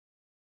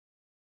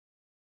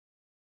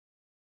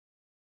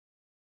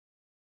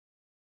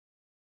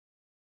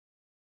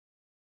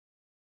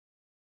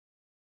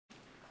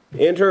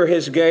Enter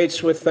his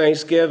gates with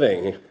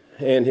thanksgiving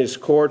and his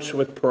courts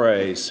with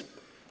praise.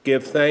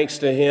 Give thanks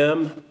to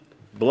him,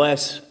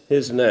 bless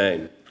his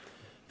name.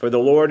 For the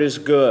Lord is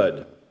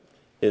good,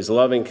 his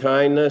loving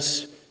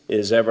kindness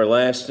is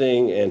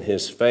everlasting, and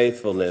his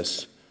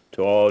faithfulness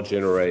to all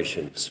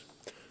generations.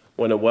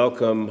 I want to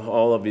welcome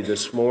all of you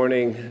this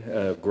morning.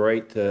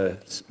 Great to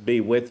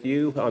be with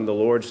you on the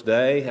Lord's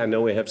Day. I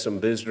know we have some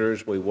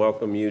visitors. We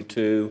welcome you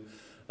too,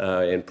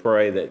 and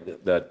pray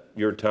that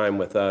your time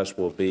with us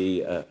will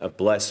be a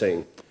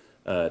blessing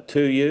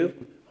to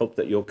you. Hope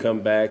that you'll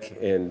come back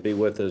and be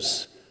with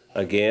us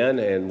again.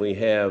 And we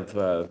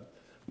have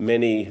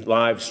many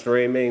live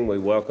streaming. We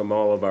welcome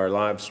all of our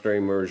live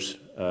streamers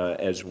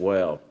as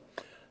well.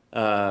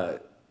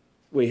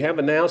 We have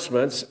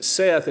announcements.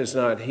 Seth is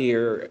not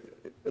here,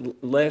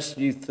 lest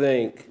you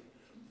think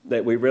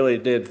that we really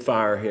did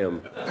fire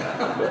him.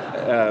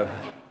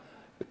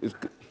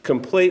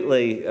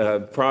 Completely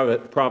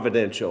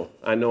providential.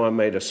 I know I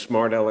made a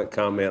smart aleck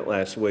comment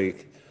last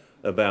week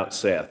about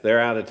Seth. They're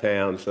out of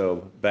town,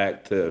 so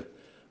back to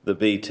the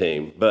B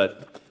team.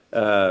 But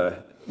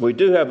we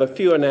do have a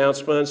few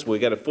announcements. We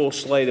got a full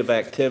slate of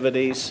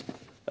activities.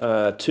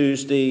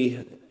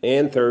 Tuesday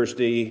and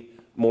Thursday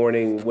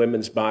morning,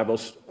 women's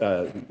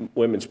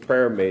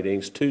prayer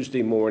meetings.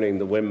 Tuesday morning,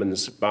 the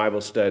women's Bible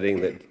study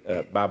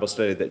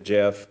that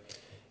Jeff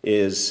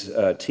is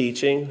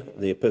teaching,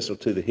 the Epistle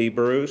to the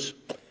Hebrews.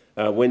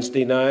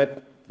 Wednesday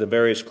night, the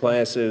various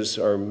classes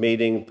are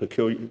meeting,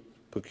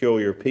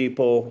 peculiar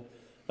people,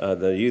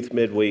 the youth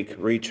midweek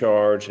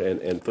recharge,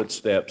 and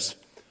footsteps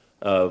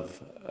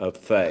of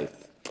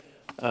faith.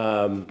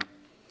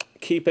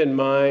 Keep in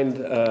mind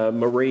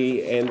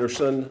Marie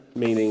Anderson,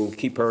 meaning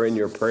keep her in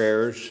your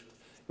prayers. It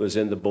was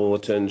in the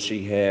bulletin.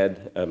 She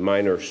had a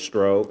minor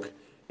stroke,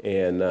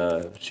 and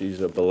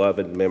she's a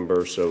beloved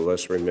member, so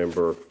let's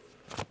remember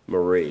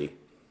Marie.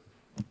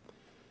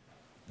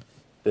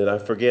 Did I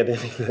forget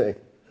anything?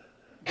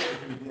 You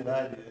did,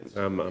 I did.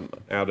 I'm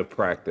out of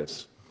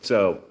practice.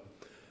 So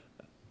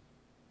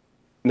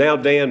now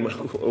Dan,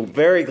 we're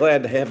very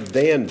glad to have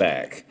Dan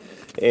back.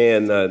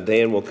 And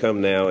Dan will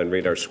come now and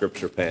read our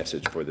scripture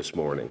passage for this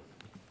morning.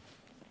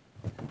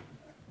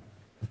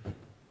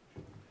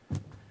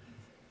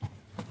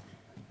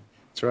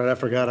 That's right, I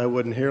forgot I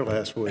wasn't here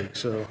last week,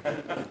 so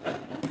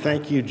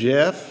thank you,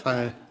 Jeff.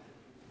 Thank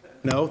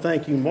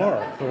you,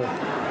 Mark.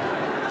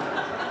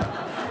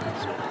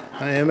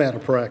 I am out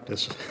of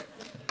practice.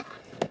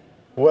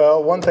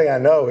 Well, one thing I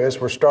know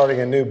is we're starting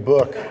a new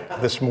book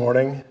this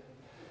morning.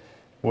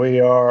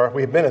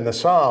 We've been in the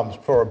Psalms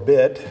for a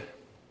bit.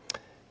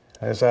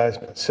 As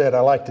I said, I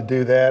like to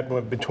do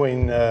that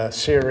between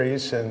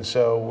series, and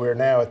so we're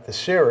now at the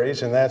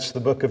series, and that's the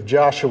book of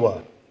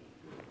Joshua.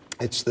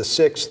 It's the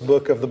 6th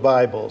book of the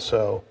Bible,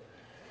 so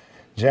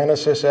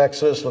Genesis,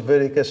 Exodus,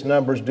 Leviticus,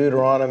 Numbers,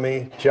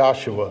 Deuteronomy,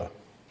 Joshua.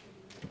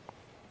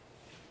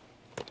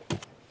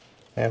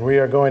 And we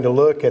are going to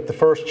look at the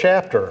first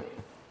chapter.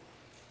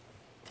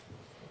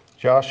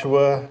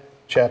 Joshua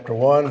chapter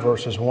 1,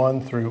 verses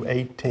 1 through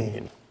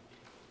 18.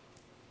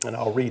 And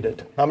I'll read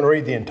it. I'm going to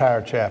read the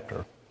entire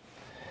chapter.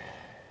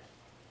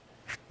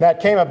 Now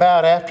it came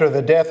about after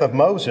the death of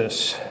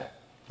Moses,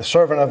 the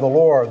servant of the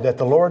Lord, that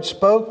the Lord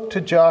spoke to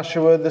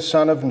Joshua the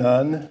son of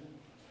Nun,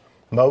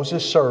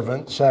 Moses'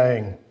 servant,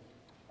 saying,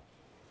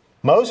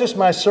 Moses,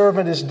 my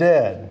servant, is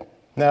dead.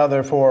 Now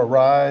therefore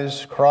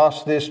arise,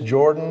 cross this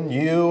Jordan,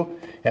 you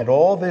and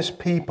all this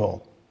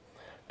people,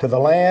 to the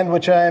land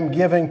which I am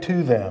giving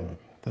to them,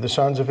 to the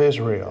sons of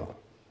Israel.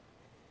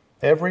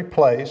 Every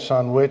place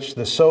on which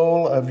the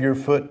sole of your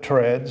foot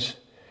treads,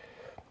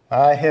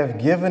 I have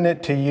given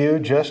it to you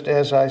just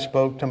as I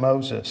spoke to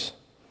Moses.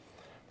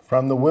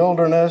 From the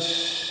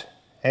wilderness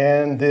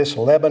and this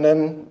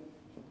Lebanon,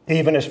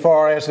 even as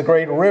far as the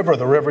great river,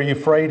 the river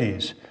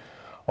Euphrates,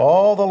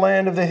 all the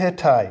land of the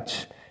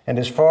Hittites, and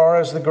as far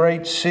as the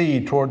great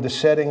sea toward the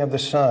setting of the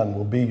sun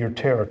will be your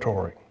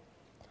territory.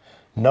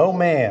 No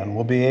man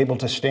will be able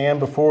to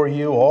stand before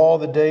you all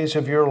the days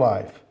of your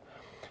life.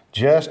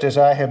 Just as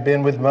I have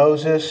been with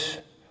Moses,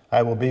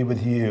 I will be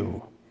with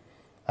you.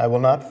 I will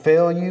not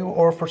fail you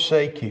or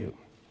forsake you.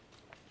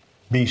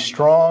 Be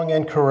strong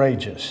and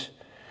courageous,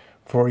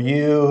 for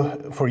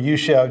you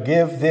shall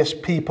give this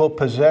people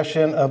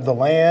possession of the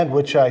land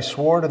which I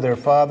swore to their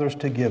fathers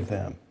to give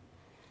them.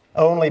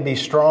 Only be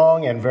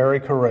strong and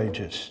very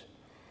courageous.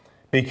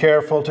 Be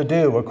careful to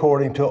do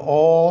according to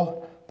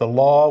all the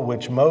law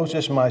which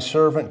Moses my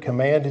servant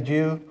commanded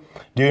you.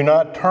 Do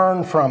not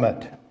turn from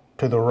it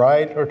to the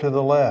right or to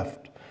the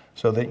left,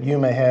 so that you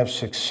may have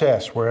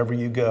success wherever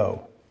you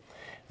go.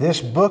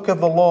 This book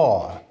of the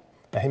law,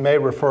 he may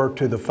refer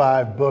to the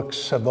 5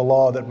 books of the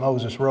law that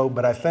Moses wrote,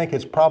 but I think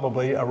it's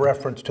probably a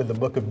reference to the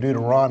book of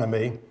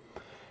Deuteronomy,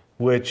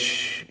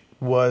 which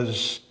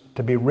was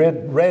to be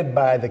read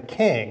by the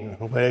king.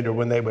 Later,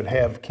 when they would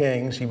have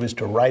kings, he was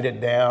to write it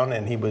down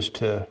and he was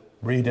to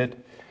read it.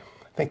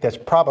 I think that's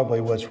probably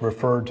what's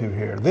referred to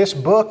here. This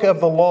book of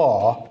the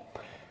law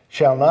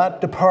shall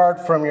not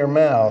depart from your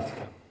mouth,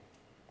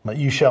 but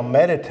you shall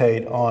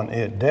meditate on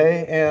it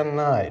day and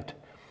night,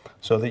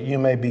 so that you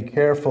may be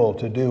careful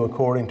to do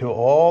according to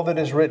all that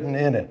is written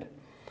in it.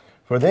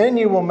 For then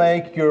you will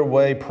make your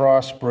way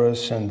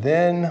prosperous, and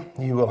then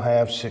you will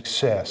have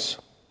success.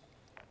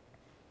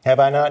 Have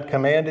I not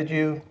commanded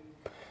you?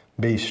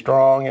 Be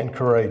strong and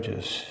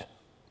courageous.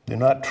 Do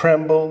not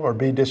tremble or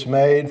be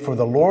dismayed, for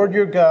the Lord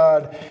your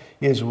God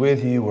is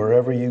with you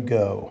wherever you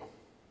go.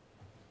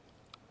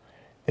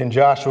 Then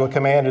Joshua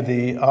commanded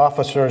the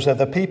officers of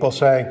the people,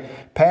 saying,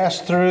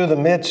 Pass through the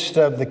midst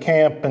of the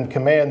camp and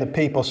command the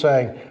people,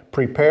 saying,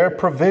 Prepare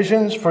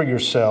provisions for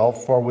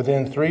yourself, for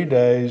within 3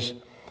 days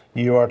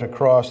you are to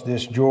cross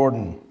this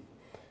Jordan,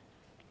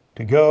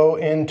 to go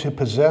in to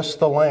possess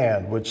the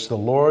land which the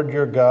Lord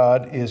your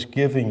God is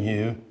giving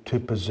you to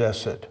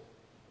possess it.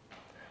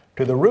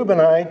 To the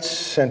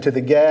Reubenites and to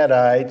the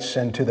Gadites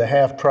and to the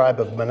half-tribe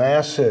of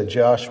Manasseh,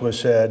 Joshua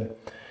said,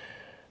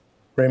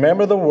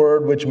 Remember the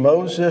word which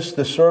Moses,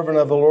 the servant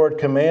of the Lord,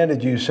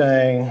 commanded you,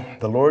 saying,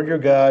 The Lord your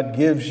God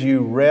gives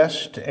you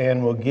rest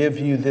and will give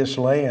you this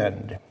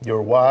land.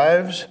 Your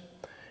wives,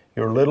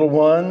 your little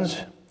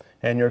ones,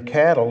 and your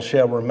cattle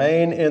shall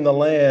remain in the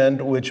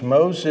land which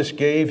Moses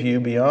gave you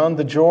beyond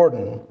the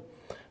Jordan,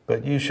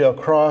 but you shall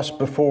cross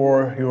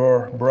before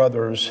your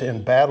brothers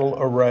in battle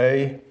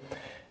array,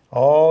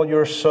 all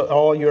your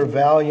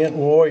valiant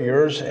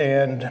warriors,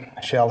 and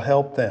shall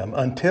help them,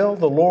 until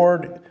the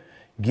Lord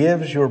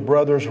gives your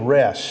brothers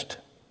rest,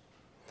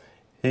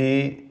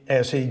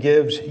 as he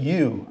gives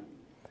you,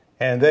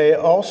 and they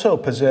also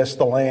possess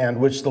the land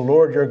which the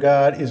Lord your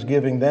God is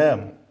giving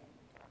them.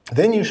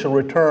 Then you shall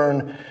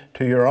return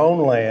to your own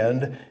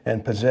land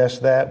and possess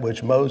that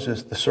which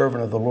Moses, the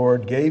servant of the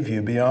Lord, gave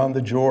you beyond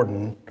the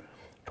Jordan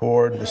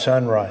toward the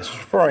sunrise,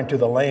 referring to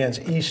the lands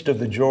east of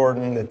the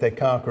Jordan that they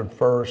conquered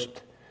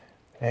first,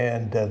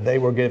 and they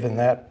were given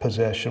that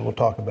possession. We'll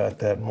talk about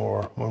that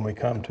more when we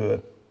come to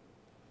it.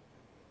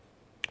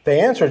 They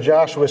answered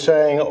Joshua,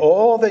 saying,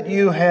 All that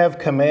you have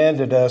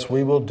commanded us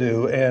we will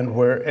do, and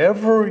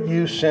wherever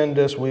you send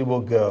us we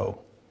will go.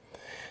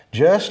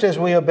 Just as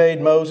we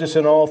obeyed Moses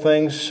in all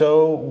things,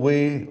 so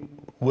we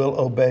will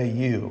obey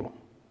you.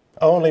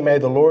 Only may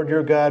the Lord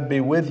your God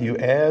be with you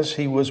as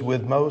he was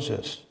with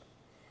Moses.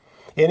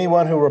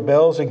 Anyone who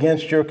rebels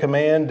against your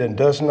command and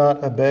does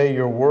not obey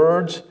your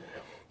words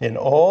in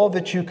all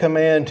that you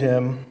command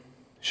him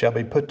shall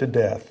be put to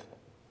death.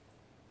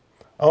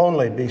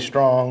 Only be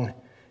strong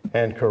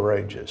and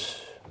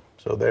courageous.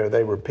 So there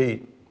they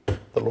repeat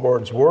the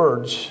Lord's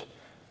words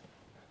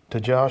to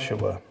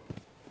Joshua.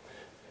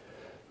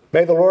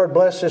 May the Lord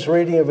bless this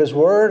reading of his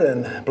word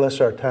and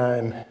bless our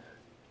time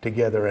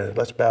together in it.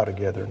 Let's bow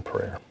together in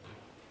prayer.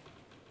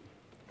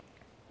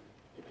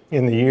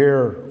 In the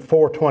year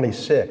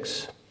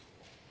 426,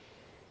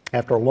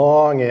 after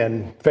long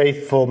and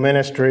faithful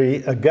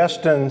ministry,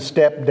 Augustine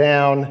stepped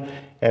down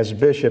as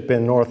bishop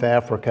in North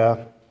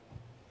Africa.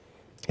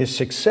 His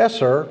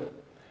successor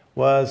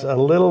was a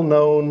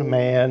little-known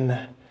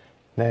man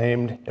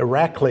named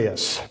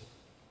Heraclius.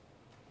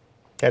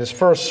 At his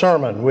first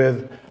sermon,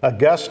 with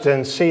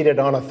Augustine seated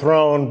on a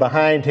throne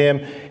behind him,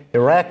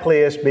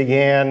 Heraclius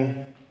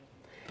began,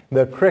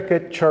 The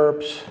cricket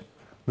chirps,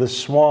 the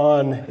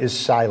swan is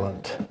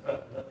silent.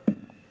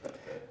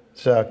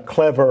 It's a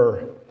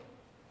clever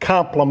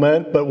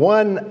compliment, but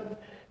one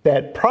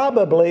that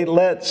probably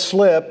let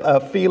slip a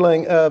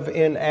feeling of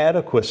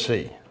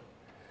inadequacy.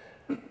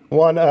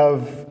 One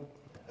of,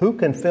 who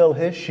can fill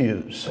his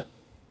shoes?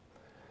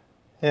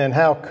 And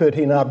how could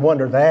he not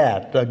wonder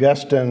that?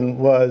 Augustine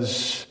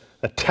was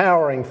a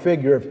towering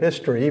figure of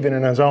history, even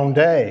in his own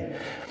day.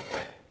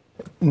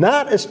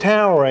 Not as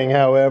towering,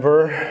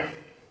 however,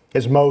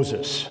 as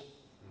Moses.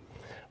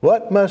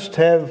 What must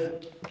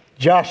have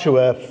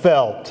Joshua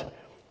felt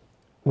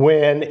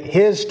when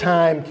his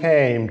time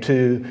came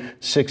to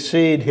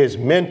succeed his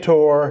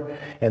mentor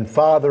and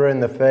father in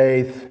the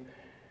faith,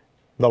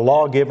 the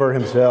lawgiver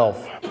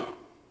himself?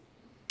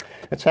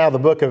 That's how the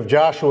book of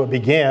Joshua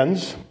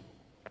begins.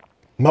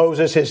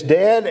 Moses is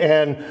dead,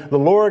 and the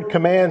Lord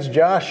commands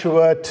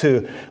Joshua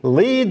to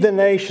lead the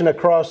nation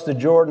across the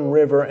Jordan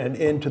River and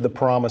into the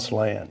promised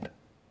land.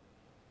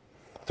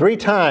 3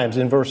 times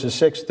in verses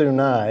 6 through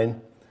 9,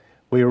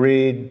 we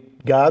read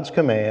God's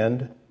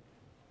command,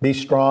 be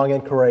strong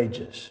and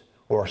courageous,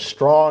 or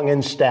strong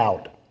and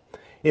stout.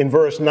 In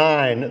verse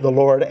 9, the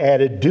Lord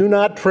added, do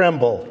not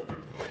tremble,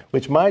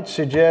 which might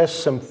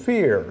suggest some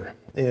fear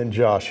in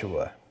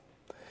Joshua.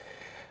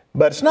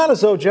 But it's not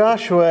as though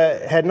Joshua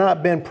had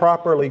not been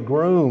properly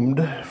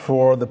groomed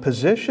for the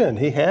position.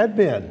 He had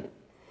been.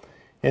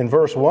 In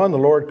verse 1, the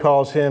Lord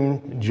calls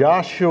him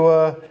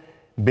Joshua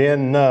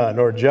ben Nun,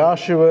 or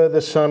Joshua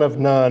the son of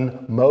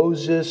Nun,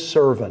 Moses'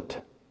 servant.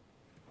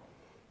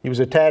 He was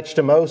attached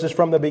to Moses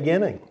from the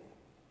beginning.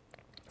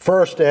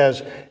 First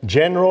as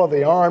general of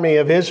the army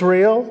of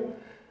Israel,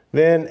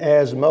 then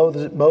as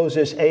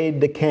Moses'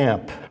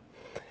 aide-de-camp.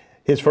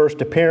 His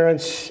first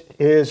appearance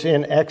is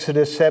in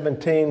Exodus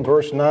 17,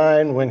 verse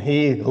 9, when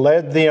he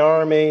led the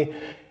army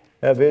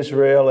of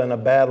Israel in a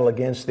battle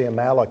against the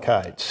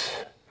Amalekites.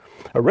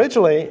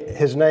 Originally,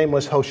 his name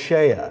was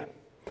Hoshea,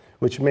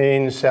 which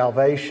means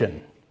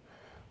salvation.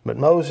 But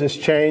Moses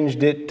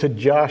changed it to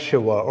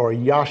Joshua or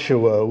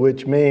Yahshua,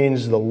 which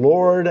means the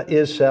Lord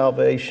is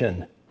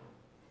salvation.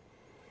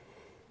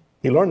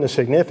 He learned the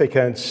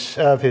significance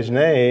of his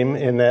name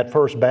in that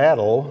first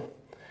battle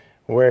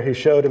where he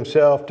showed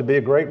himself to be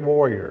a great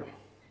warrior.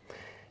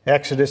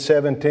 Exodus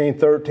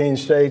 17:13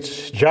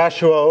 states,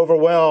 Joshua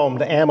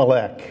overwhelmed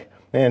Amalek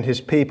and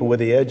his people with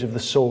the edge of the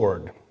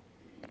sword.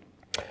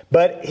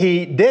 But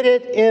he did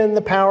it in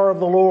the power of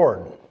the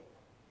Lord.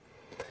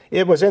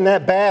 It was in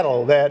that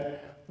battle that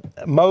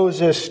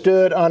Moses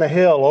stood on a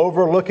hill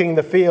overlooking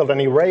the field,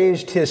 and he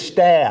raised his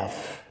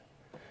staff,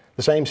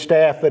 the same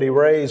staff that he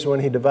raised when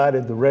he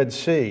divided the Red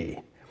Sea.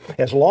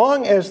 As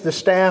long as the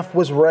staff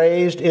was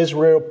raised,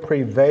 Israel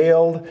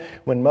prevailed.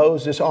 When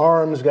Moses'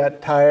 arms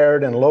got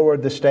tired and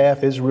lowered the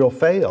staff, Israel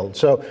failed.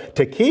 So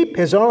to keep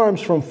his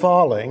arms from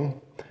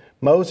falling,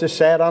 Moses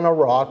sat on a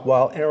rock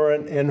while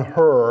Aaron and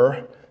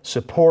Hur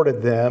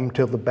supported them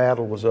till the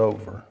battle was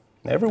over.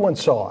 Everyone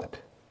saw it.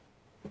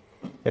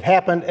 It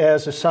happened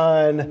as a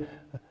sign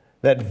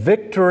that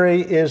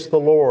victory is the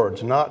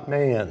Lord's, not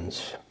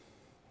man's.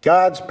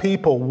 God's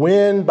people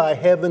win by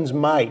heaven's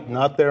might,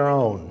 not their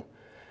own.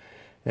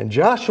 And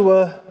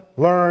Joshua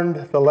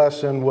learned the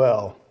lesson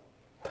well.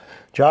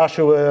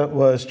 Joshua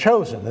was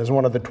chosen as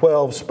one of the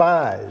 12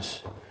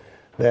 spies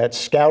that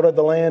scouted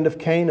the land of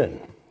Canaan.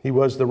 He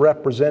was the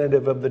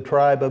representative of the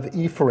tribe of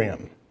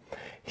Ephraim.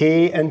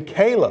 He and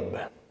Caleb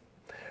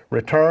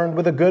returned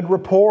with a good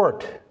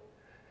report.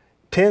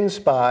 10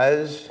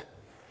 spies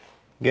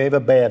gave a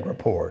bad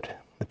report.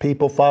 The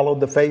people followed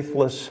the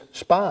faithless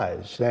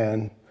spies,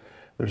 and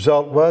the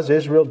result was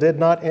Israel did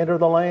not enter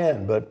the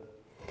land, but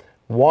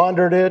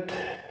wandered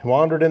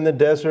in the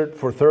desert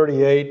for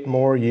 38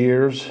 more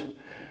years.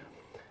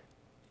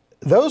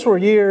 Those were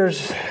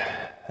years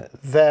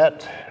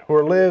that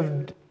were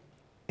lived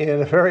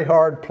in a very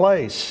hard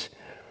place,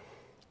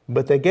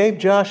 but they gave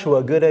Joshua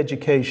a good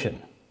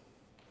education.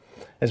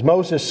 As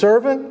Moses'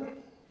 servant,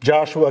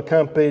 Joshua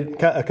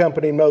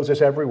accompanied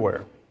Moses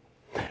everywhere.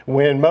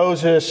 When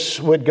Moses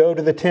would go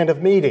to the tent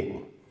of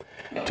meeting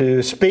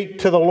to speak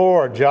to the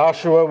Lord,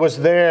 Joshua was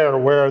there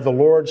where the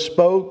Lord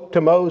spoke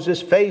to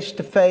Moses face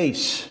to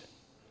face.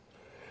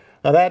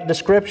 Now that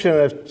description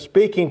of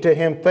speaking to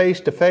him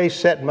face to face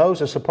set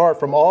Moses apart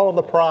from all of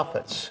the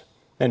prophets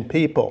and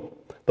people.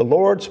 The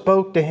Lord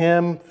spoke to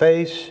him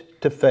face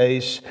to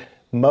face.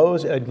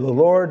 The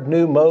Lord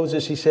knew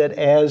Moses, he said,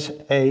 as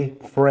a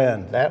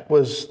friend. That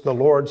was the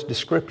Lord's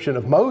description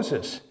of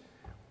Moses,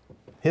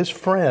 his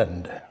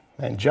friend.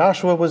 And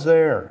Joshua was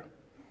there.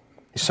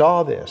 He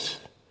saw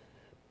this.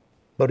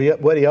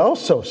 But what he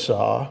also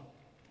saw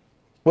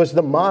was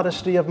the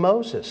modesty of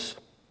Moses.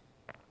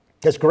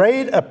 As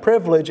great a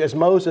privilege as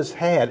Moses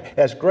had,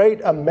 as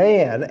great a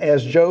man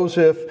as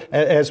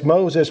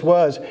Moses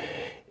was,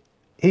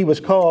 he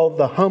was called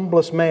the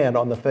humblest man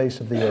on the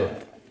face of the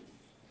earth.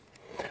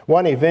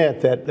 One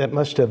event that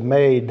must have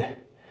made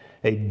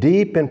a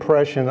deep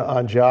impression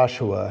on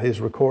Joshua is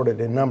recorded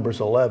in Numbers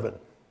 11.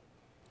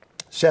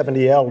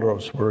 70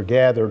 elders were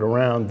gathered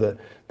around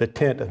the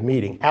tent of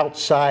meeting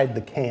outside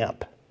the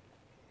camp.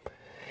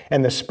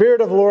 And the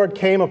Spirit of the Lord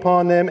came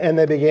upon them, and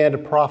they began to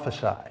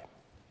prophesy.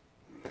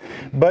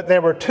 But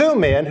there were 2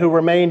 men who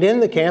remained in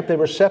the camp. They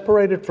were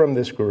separated from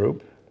this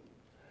group,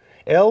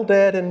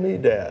 Eldad and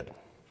Medad.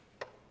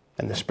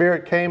 And the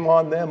Spirit came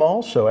on them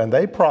also, and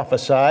they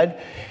prophesied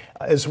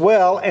as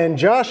well. And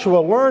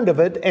Joshua learned of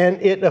it,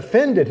 and it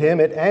offended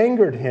him. It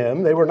angered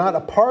him. They were not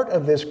a part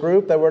of this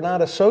group. They were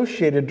not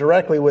associated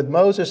directly with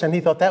Moses, and he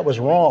thought that was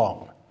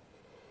wrong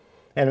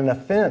and an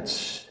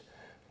offense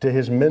to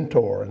his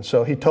mentor. And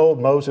so he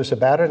told Moses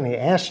about it, and he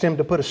asked him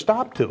to put a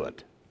stop to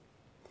it.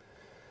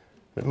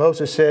 But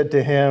Moses said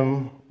to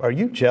him, "Are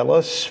you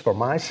jealous for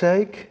my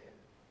sake?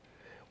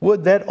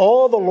 Would that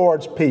all the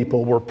Lord's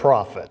people were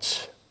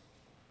prophets."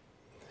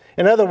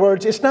 In other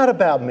words, it's not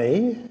about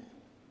me.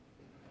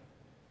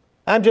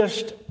 I'm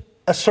just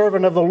a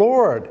servant of the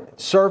Lord,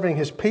 serving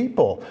His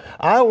people.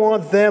 I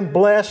want them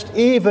blessed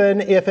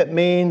even if it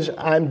means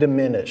I'm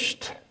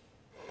diminished.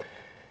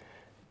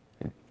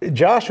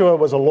 Joshua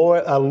was a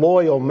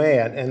loyal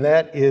man, and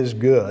that is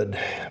good.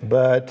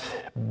 But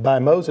by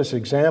Moses'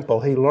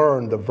 example, he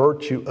learned the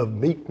virtue of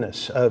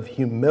meekness, of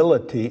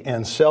humility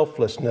and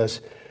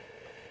selflessness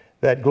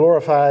that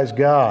glorifies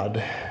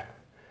God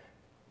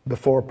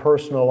before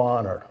personal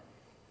honor.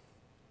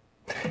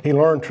 He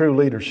learned true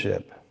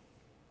leadership,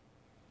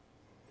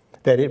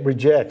 that it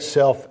rejects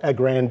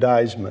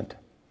self-aggrandizement,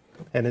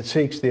 and it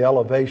seeks the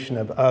elevation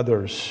of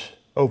others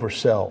over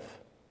self.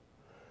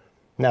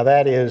 Now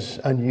that is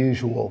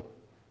unusual,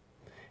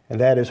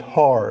 and that is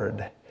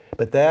hard,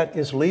 but that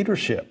is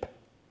leadership.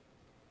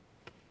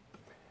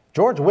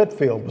 George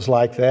Whitefield was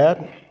like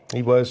that.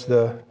 He was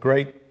the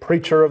great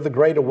preacher of the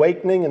Great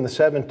Awakening in the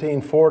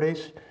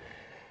 1740s.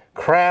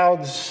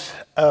 Crowds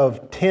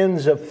of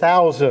tens of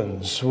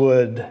thousands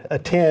would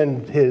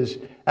attend his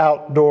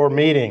outdoor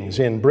meetings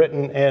in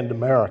Britain and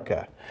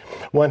America.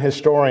 One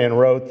historian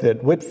wrote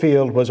that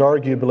Whitefield was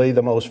arguably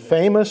the most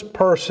famous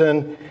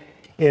person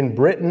in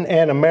Britain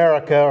and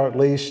America, or at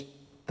least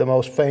the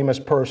most famous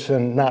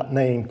person not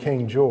named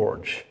King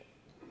George.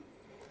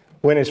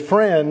 When his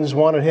friends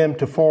wanted him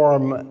to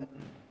form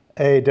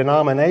a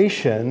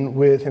denomination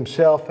with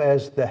himself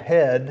as the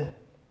head,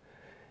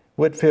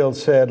 Whitefield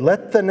said,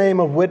 "Let the name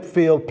of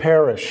Whitefield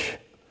perish,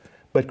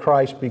 but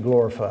Christ be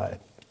glorified."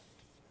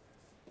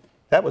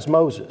 That was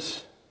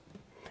Moses.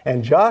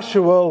 And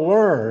Joshua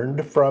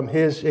learned from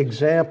his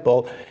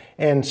example,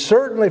 and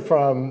certainly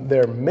from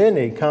their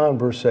many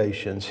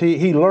conversations.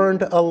 He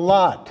learned a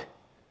lot.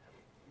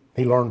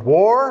 He learned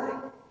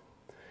war.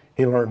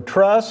 He learned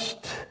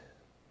trust.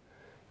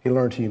 He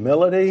learned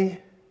humility.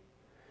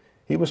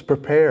 He was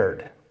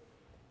prepared.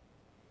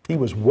 He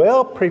was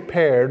well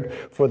prepared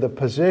for the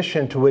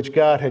position to which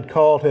God had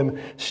called him.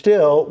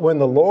 Still, when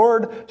the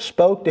Lord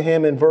spoke to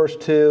him in verse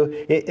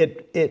 2,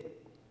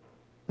 it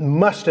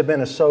must have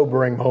been a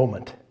sobering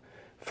moment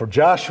for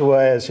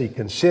Joshua as he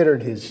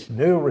considered his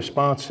new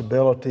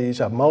responsibilities,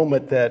 a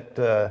moment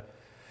that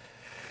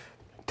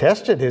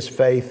tested his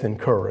faith and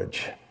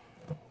courage.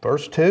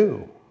 Verse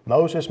 2,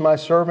 "Moses, my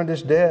servant,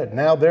 is dead.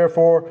 Now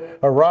therefore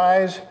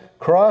arise,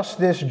 cross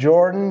this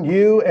Jordan,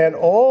 you and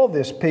all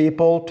this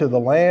people, to the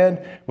land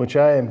which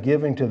I am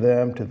giving to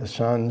them, to the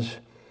sons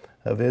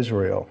of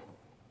Israel."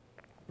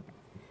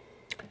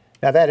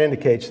 Now that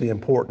indicates the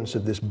importance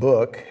of this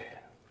book.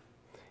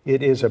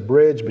 It is a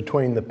bridge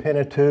between the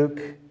Pentateuch,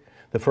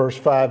 the first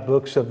 5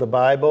 books of the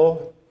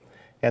Bible,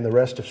 and the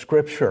rest of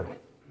Scripture.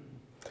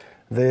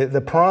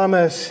 The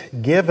promise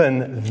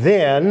given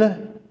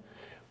then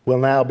will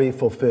now be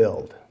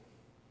fulfilled.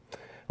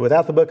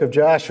 Without the book of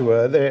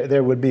Joshua,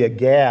 there would be a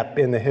gap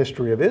in the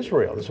history of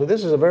Israel. So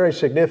this is a very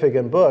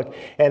significant book,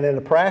 and in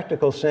a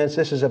practical sense,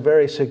 this is a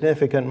very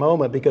significant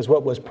moment because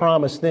what was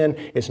promised then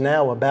is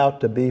now about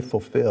to be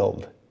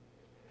fulfilled,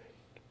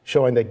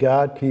 showing that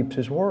God keeps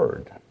His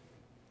word.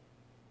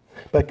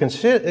 But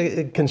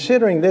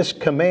considering this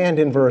command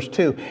in verse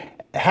 2,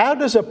 how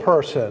does a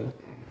person,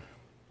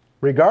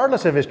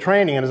 regardless of his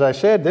training, and as I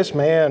said, this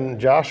man,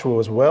 Joshua,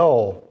 was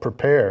well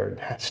prepared,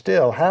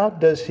 still, how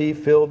does he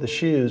fill the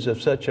shoes of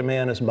such a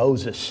man as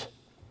Moses?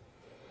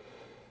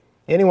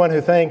 Anyone who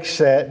thinks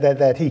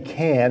that he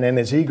can and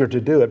is eager to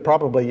do it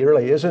probably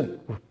really isn't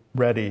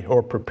ready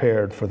or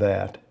prepared for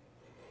that.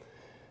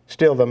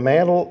 Still, the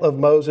mantle of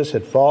Moses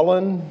had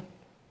fallen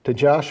to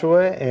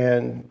Joshua,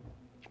 and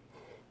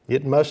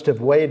it must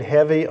have weighed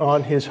heavy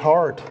on his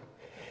heart.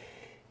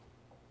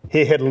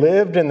 He had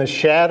lived in the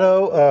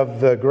shadow of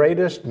the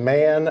greatest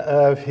man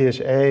of his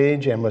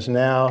age and was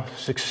now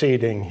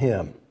succeeding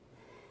him.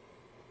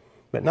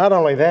 But not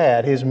only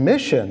that, his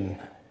mission,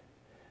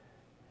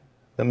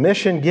 the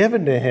mission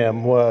given to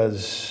him,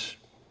 was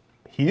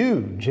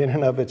huge in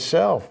and of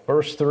itself.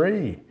 Verse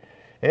 3,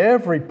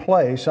 "Every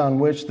place on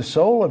which the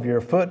sole of your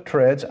foot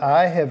treads,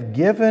 I have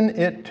given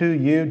it to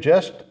you,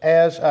 just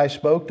as I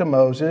spoke to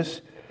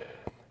Moses,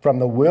 from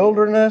the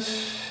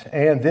wilderness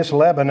and this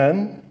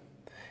Lebanon,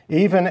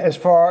 even as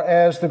far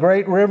as the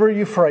great river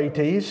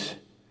Euphrates,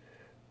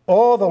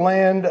 all the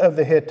land of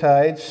the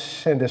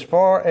Hittites, and as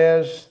far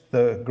as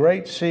the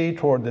great sea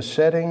toward the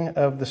setting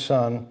of the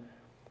sun,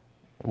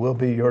 will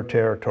be your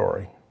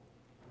territory."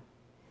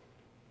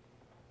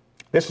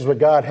 This is what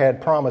God had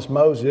promised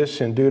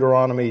Moses in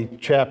Deuteronomy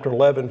chapter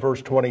 11,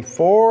 verse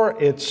 24.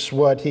 It's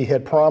what He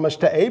had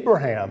promised to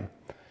Abraham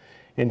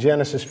in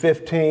Genesis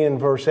 15,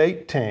 verse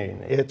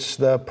 18. It's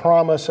the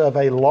promise of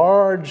a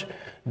large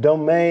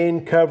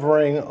domain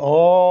covering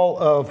all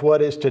of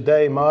what is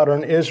today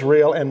modern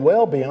Israel and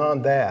well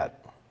beyond that.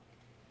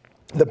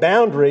 The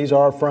boundaries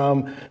are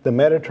from the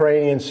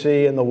Mediterranean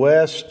Sea in the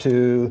west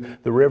to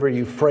the river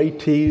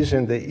Euphrates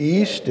in the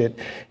east. It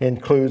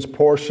includes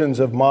portions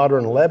of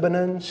modern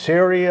Lebanon,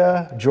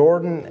 Syria,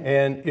 Jordan,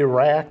 and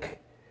Iraq.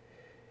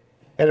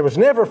 And it was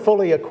never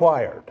fully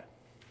acquired.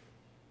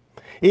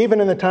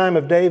 Even in the time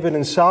of David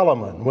and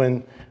Solomon,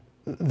 when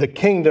the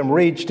kingdom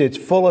reached its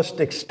fullest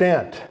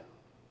extent,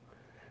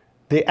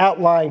 the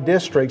outlying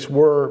districts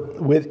were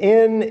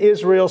within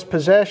Israel's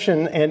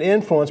possession and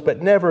influence,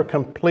 but never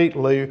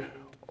completely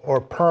or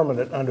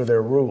permanent under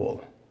their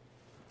rule.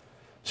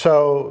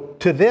 So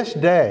to this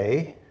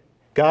day,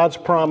 God's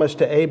promise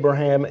to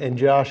Abraham and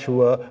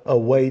Joshua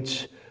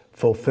awaits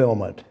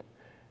fulfillment.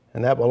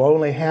 And that will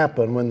only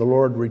happen when the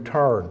Lord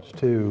returns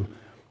to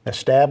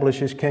establish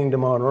His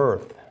kingdom on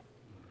earth.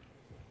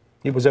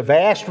 It was a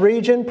vast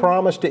region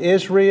promised to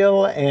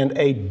Israel and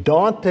a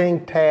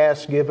daunting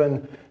task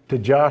given to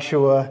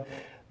Joshua,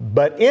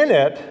 but in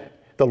it,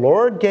 the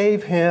Lord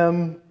gave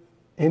him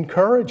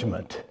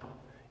encouragement.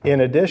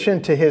 In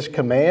addition to His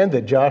command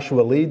that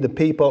Joshua lead the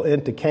people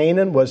into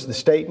Canaan, was the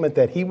statement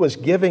that He was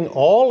giving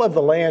all of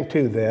the land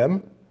to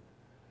them.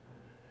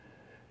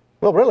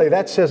 Well, really,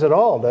 that says it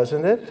all,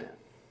 doesn't it?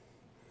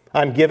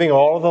 I'm giving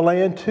all of the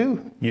land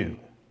to you.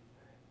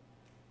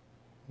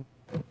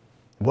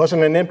 It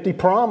wasn't an empty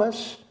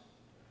promise.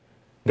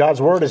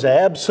 God's word is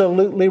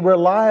absolutely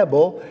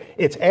reliable.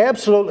 It's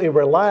absolutely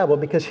reliable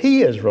because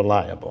He is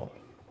reliable.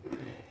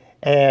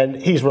 And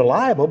He's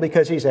reliable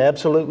because He's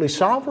absolutely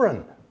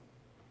sovereign.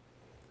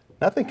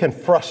 Nothing can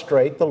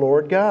frustrate the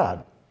Lord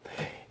God.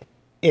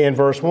 In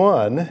verse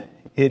 1,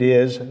 it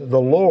is the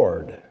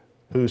Lord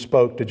who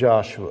spoke to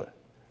Joshua.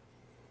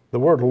 The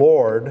word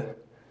Lord,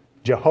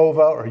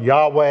 Jehovah or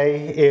Yahweh,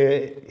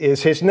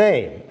 is his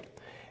name,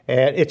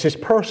 and it's his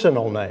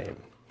personal name.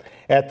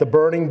 At the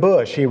burning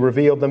bush, he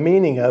revealed the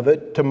meaning of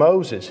it to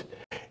Moses.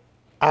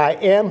 I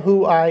am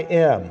who I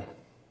am.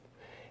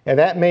 And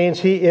that means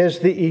he is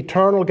the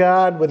eternal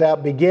God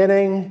without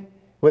beginning,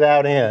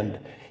 without end.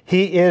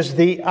 He is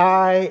the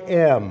I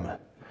am,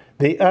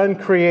 the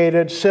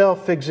uncreated,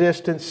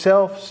 self-existent,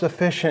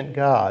 self-sufficient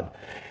God.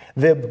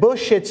 The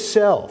bush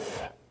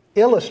itself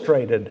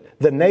illustrated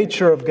the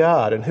nature of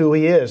God and who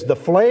he is. The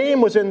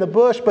flame was in the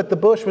bush, but the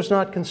bush was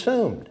not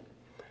consumed.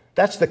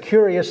 That's the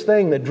curious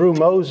thing that drew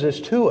Moses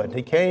to it.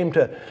 He came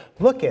to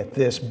look at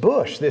this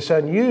bush, this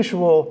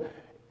unusual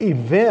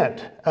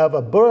event of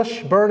a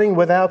bush burning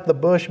without the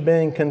bush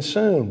being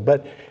consumed.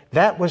 But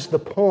that was the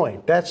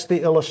point. That's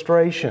the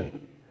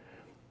illustration.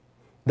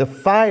 The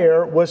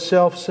fire was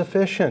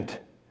self-sufficient.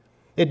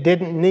 It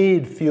didn't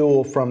need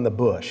fuel from the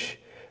bush.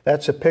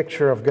 That's a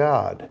picture of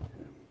God.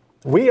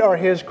 We are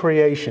his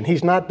creation.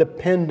 He's not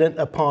dependent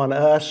upon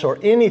us or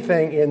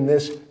anything in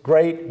this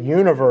great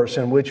universe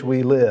in which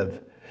we live.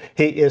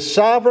 He is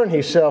sovereign,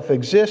 he's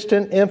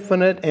self-existent,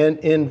 infinite, and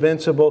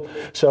invincible,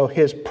 so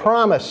his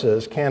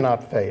promises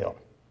cannot fail.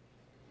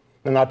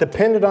 They're not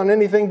dependent on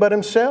anything but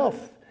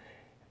himself.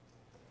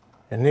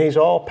 And he's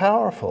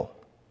all-powerful.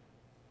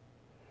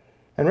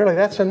 And really,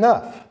 that's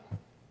enough.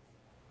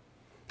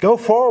 Go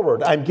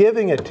forward, I'm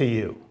giving it to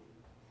you.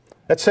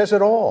 That says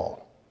it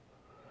all.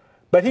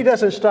 But he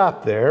doesn't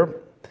stop there.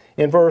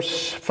 In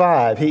verse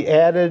 5, he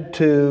added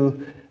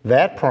to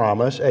that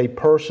promise a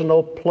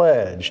personal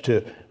pledge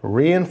to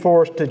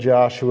reinforce to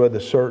Joshua the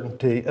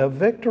certainty of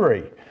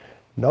victory.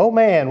 No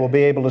man will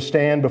be able to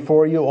stand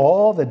before you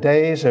all the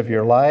days of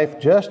your life.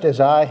 Just as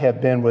I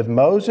have been with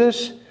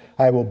Moses,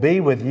 I will be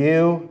with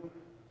you.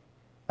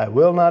 I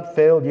will not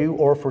fail you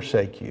or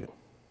forsake you.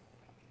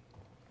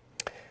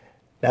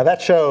 Now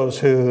that shows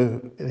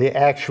who the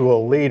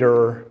actual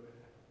leader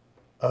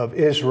of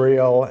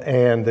Israel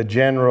and the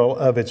general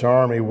of its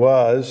army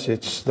was.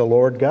 It's the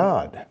Lord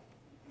God.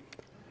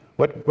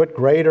 What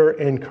greater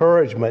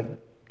encouragement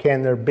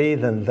can there be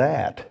than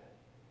that?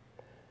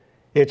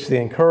 It's the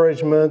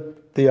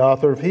encouragement the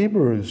author of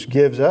Hebrews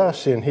gives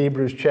us in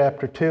Hebrews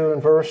chapter 2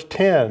 and verse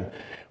 10,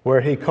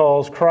 where he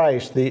calls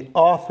Christ the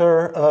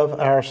author of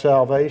our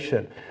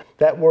salvation.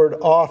 That word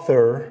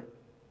author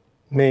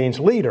means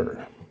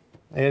leader,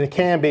 and it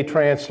can be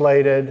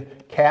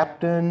translated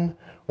captain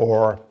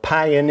or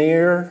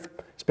pioneer.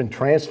 It's been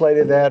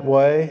translated that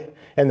way.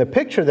 And the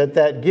picture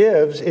that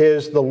gives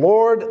is the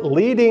Lord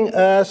leading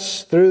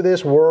us through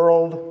this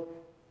world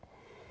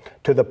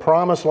to the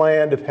promised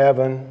land of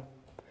heaven.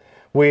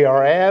 We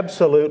are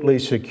absolutely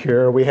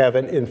secure. We have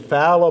an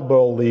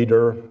infallible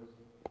leader.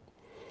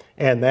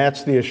 And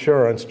that's the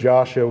assurance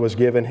Joshua was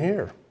given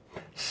here.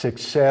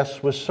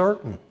 Success was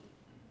certain.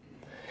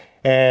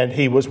 And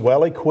he was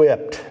well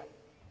equipped,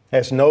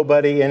 as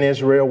nobody in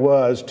Israel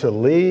was, to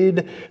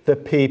lead the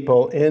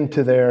people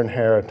into their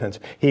inheritance.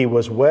 He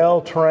was well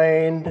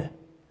trained,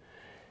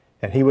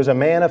 and he was a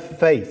man of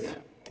faith.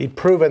 He'd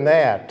proven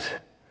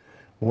that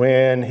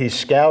when he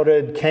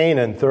scouted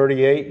Canaan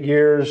 38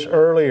 years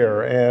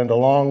earlier, and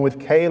along with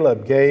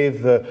Caleb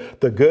gave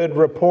the good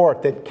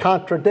report that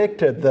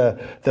contradicted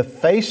the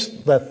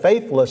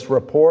faithless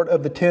report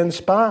of the 10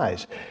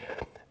 spies.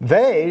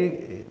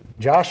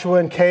 Joshua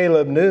and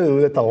Caleb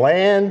knew that the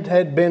land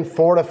had been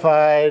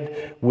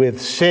fortified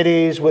with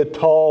cities with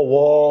tall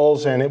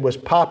walls, and it was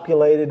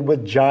populated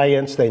with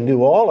giants. They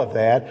knew all of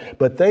that,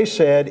 but they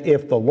said,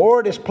 if the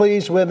Lord is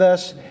pleased with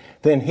us,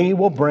 then he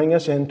will bring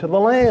us into the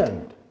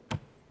land.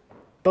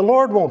 The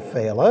Lord won't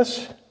fail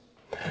us.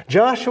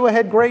 Joshua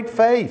had great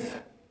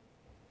faith,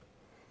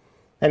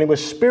 and he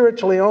was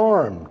spiritually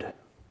armed.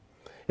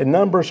 In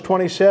Numbers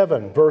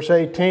 27, verse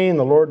 18,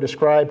 the Lord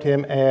described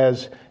him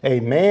as a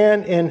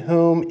man in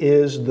whom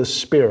is the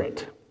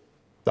Spirit,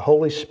 the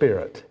Holy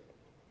Spirit.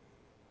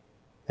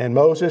 And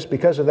Moses,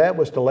 because of that,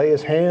 was to lay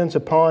his hands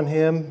upon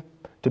him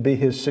to be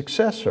his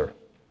successor.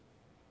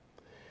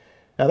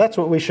 Now that's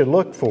what we should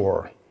look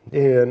for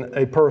in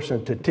a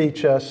person to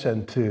teach us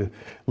and to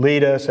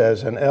lead us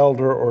as an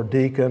elder or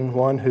deacon,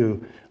 one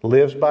who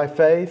lives by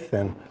faith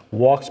and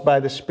walks by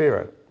the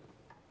Spirit.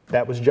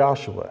 That was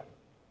Joshua.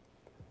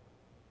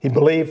 He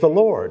believed the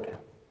Lord.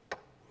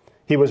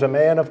 He was a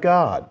man of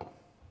God.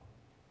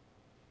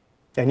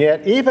 And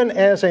yet, even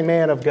as a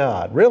man of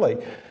God, really,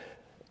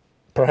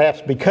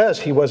 perhaps because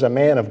he was a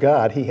man of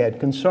God, he had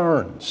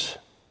concerns.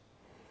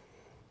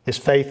 His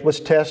faith was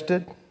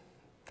tested.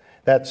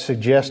 That's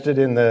suggested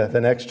in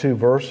the next two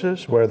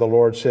verses where the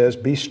Lord says,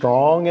 "Be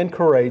strong and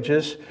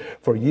courageous,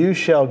 for you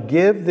shall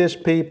give this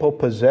people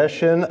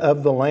possession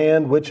of the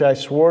land which I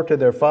swore to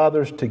their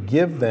fathers to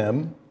give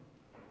them.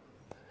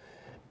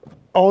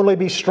 Only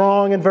be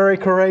strong and very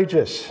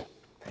courageous."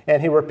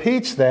 And he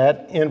repeats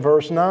that in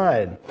verse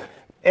 9.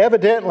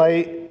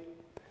 Evidently,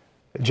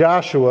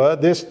 Joshua,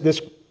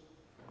 this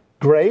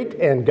great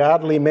and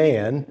godly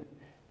man,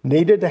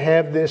 needed to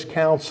have this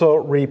counsel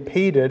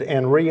repeated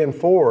and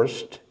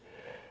reinforced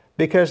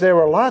because there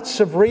were lots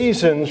of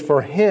reasons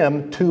for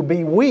him to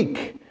be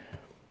weak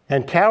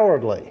and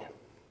cowardly.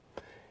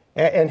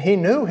 And he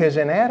knew his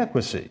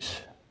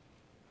inadequacies.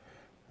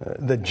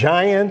 The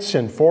giants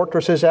and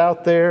fortresses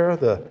out there,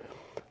 the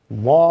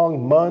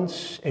long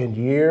months and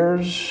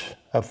years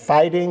of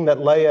fighting that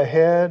lay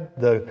ahead,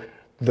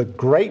 the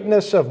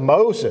greatness of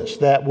Moses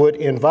that would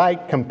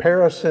invite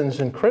comparisons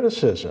and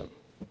criticism,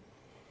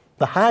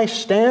 the high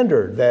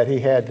standard that he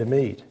had to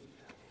meet.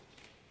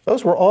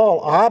 Those were all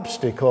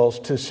obstacles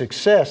to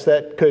success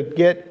that could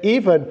get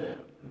even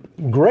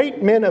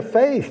great men of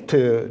faith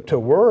to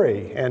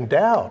worry and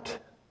doubt.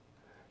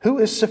 Who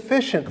is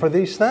sufficient for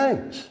these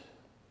things?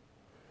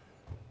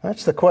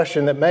 That's the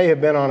question that may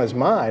have been on his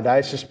mind.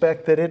 I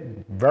suspect that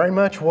it very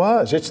much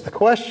was. It's the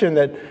question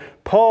that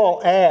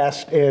Paul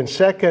asked in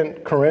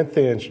 2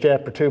 Corinthians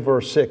chapter 2,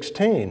 verse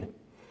 16.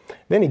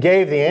 Then he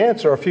gave the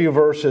answer a few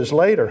verses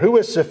later. Who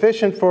is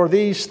sufficient for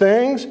these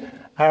things?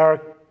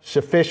 Our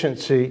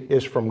sufficiency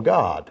is from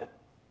God.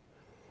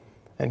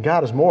 And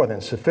God is more than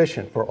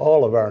sufficient for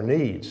all of our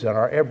needs and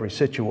our every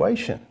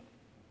situation.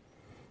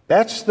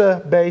 That's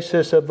the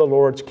basis of the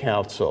Lord's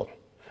counsel,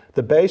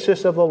 the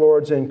basis of the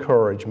Lord's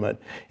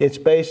encouragement. It's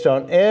based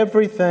on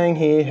everything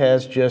He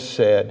has just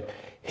said.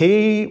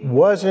 He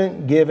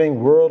wasn't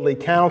giving worldly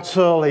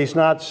counsel. He's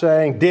not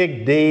saying,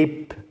 dig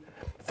deep,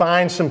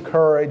 find some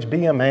courage,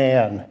 be a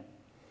man.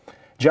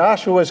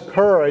 Joshua's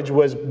courage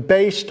was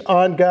based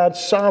on God's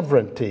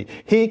sovereignty.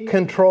 He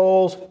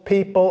controls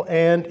people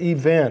and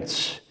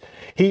events.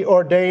 He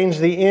ordains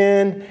the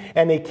end,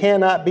 and he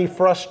cannot be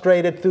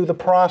frustrated through the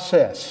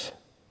process.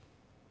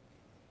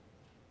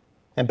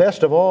 And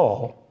best of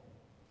all,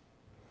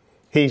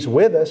 He's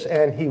with us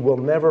and He will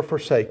never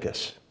forsake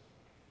us.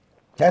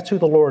 That's who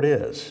the Lord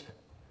is.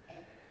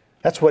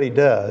 That's what He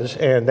does,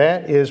 and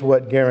that is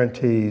what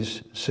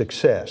guarantees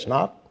success.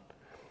 Not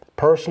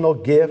personal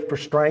gift or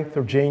strength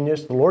or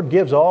genius. The Lord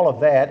gives all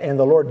of that, and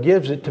the Lord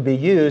gives it to be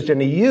used,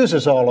 and He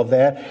uses all of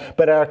that.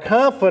 But our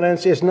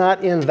confidence is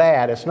not in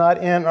that. It's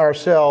not in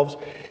ourselves.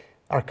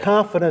 Our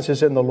confidence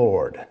is in the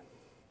Lord.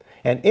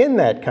 And in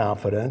that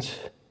confidence,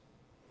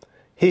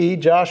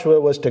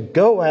 Joshua, was to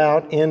go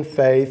out in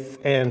faith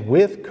and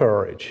with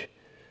courage.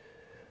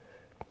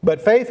 But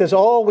faith is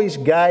always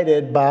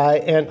guided by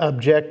an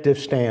objective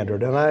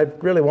standard, and I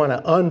really want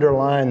to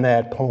underline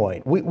that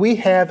point. We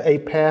have a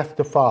path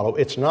to follow.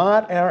 It's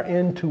not our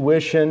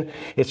intuition.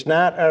 It's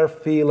not our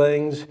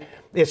feelings.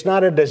 It's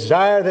not a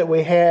desire that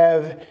we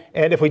have,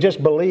 and if we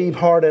just believe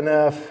hard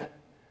enough,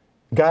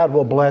 God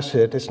will bless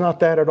it. It's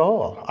not that at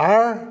all.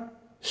 Our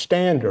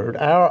standard,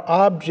 our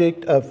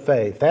object of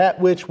faith, that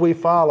which we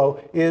follow,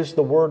 is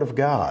the Word of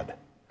God.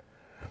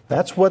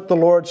 That's what the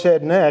Lord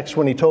said next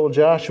when He told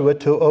Joshua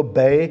to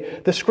obey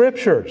the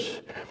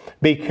Scriptures.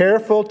 Be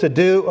careful to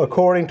do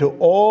according to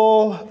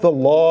all the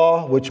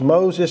law which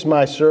Moses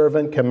my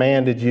servant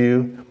commanded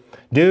you.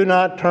 Do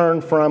not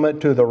turn from it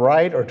to the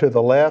right or to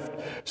the left,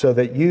 so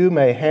that you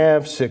may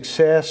have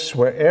success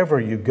wherever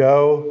you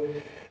go.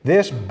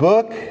 This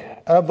book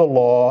of the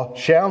law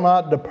shall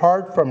not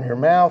depart from your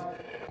mouth,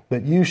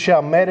 but you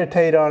shall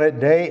meditate on it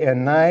day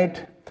and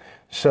night,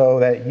 so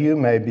that you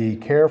may be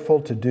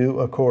careful to do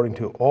according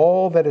to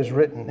all that is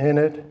written in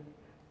it.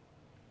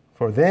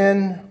 For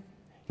then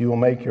you will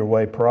make your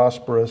way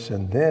prosperous,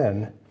 and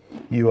then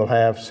you will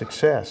have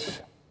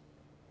success.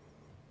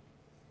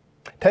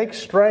 Take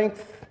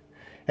strength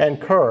and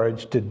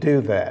courage to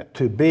do that,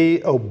 to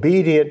be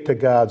obedient to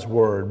God's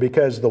Word,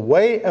 because the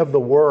way of the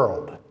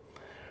world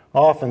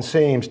often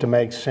seems to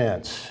make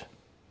sense.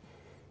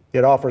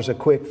 It offers a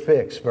quick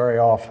fix very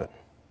often.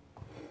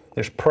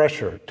 There's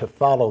pressure to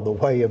follow the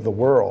way of the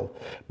world,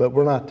 but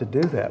we're not to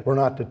do that. We're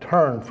not to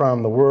turn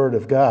from the Word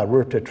of God.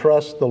 We're to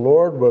trust the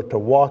Lord. We're to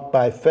walk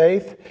by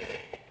faith,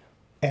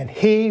 and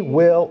He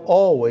will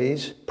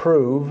always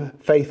prove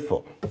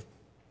faithful.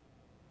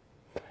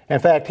 In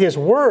fact, His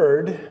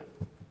Word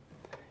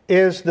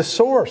is the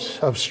source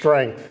of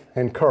strength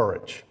and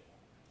courage.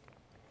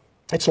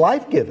 It's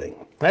life-giving.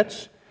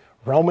 That's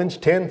Romans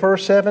 10,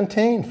 verse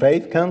 17.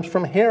 Faith comes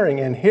from hearing,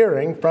 and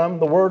hearing from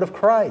the Word of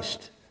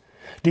Christ.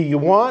 Do you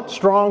want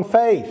strong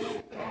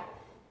faith?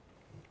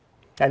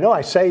 I know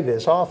I say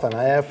this often.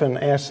 I often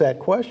ask that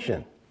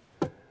question.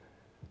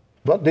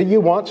 But do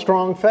you want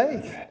strong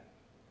faith?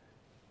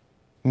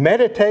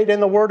 Meditate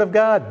in the Word of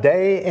God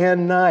day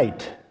and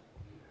night.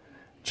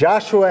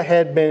 Joshua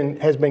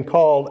has been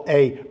called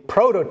a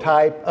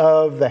prototype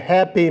of the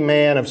happy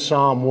man of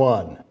Psalm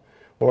 1,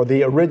 or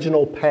the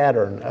original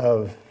pattern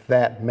of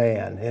that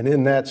man. And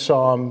in that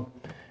psalm,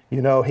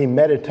 he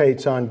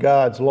meditates on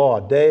God's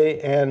law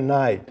day and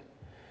night.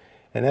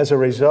 And as a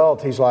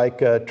result, he's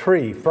like a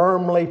tree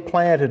firmly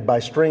planted by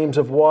streams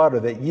of water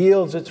that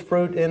yields its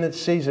fruit in its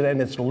season,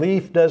 and its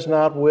leaf does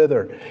not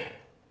wither.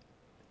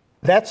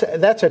 That's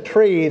a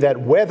tree that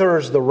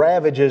weathers the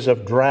ravages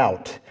of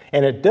drought.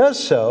 And it does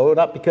so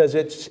not because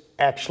it's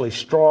actually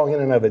strong in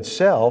and of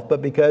itself,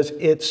 but because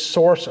its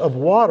source of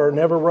water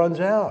never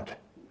runs out.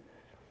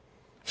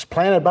 It's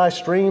planted by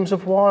streams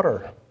of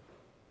water.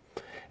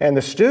 And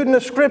the student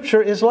of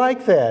Scripture is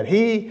like that.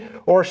 He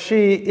or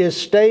she is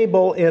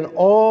stable in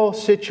all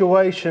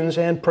situations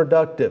and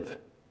productive.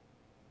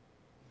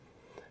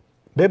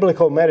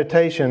 Biblical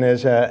meditation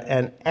is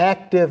an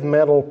active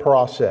mental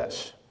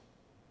process.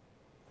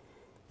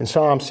 In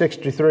Psalm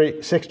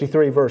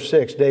 63 verse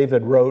 6,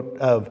 David wrote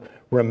of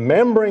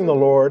remembering the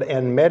Lord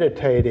and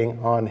meditating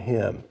on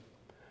Him.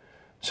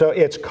 So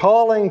it's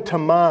calling to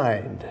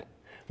mind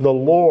the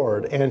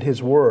Lord and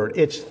His Word.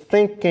 It's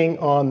thinking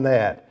on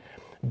that.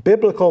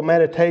 Biblical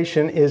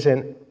meditation is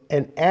an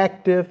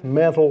active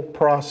mental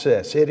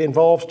process. It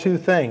involves two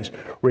things: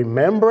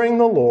 remembering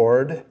the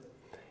Lord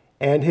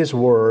and His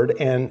Word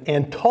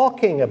and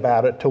talking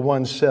about it to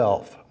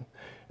oneself.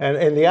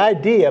 And the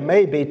idea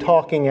may be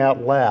talking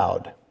out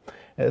loud.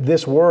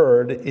 This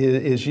word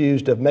is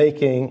used of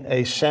making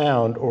a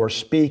sound or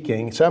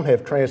speaking. Some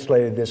have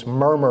translated this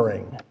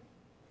murmuring.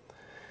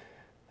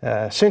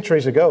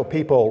 Centuries ago,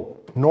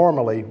 people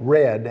normally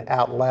read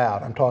out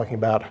loud. I'm talking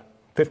about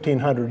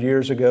 1,500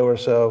 years ago or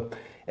so.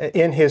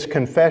 In his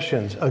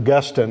Confessions,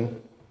 Augustine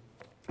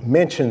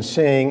mentions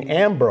seeing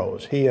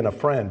Ambrose. He and a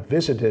friend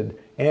visited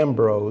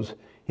Ambrose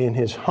in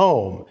his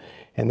home.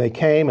 And they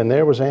came, and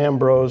there was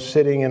Ambrose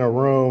sitting in a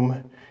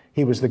room.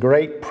 He was the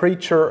great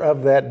preacher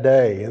of that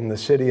day in the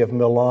city of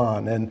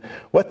Milan. And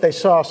what they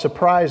saw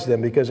surprised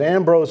them, because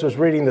Ambrose was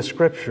reading the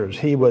Scriptures.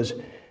 He was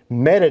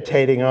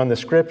meditating on the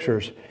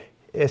Scriptures.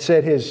 It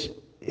said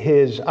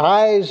his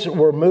eyes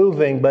were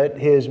moving, but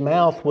his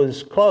mouth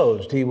was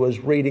closed. He was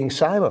reading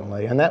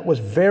silently. And that was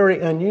very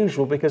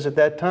unusual, because at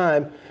that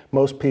time,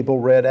 most people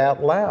read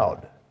out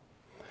loud.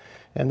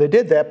 And they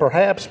did that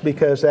perhaps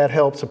because that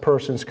helps a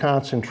person's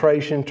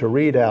concentration to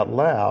read out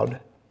loud.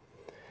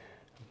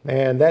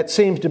 And that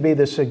seems to be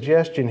the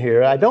suggestion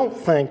here. I don't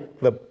think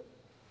the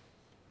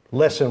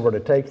lesson we're to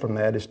take from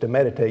that is to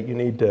meditate. You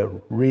need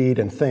to read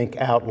and think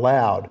out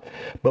loud.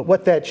 But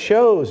what that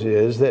shows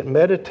is that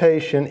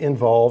meditation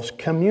involves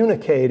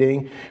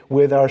communicating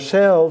with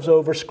ourselves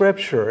over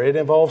Scripture. It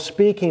involves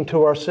speaking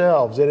to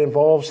ourselves. It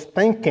involves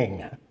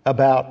thinking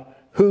about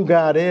who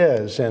God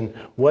is and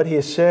what He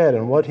has said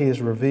and what He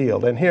has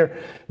revealed. And here,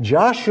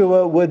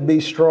 Joshua would be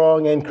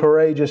strong and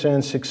courageous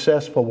and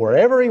successful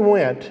wherever he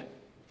went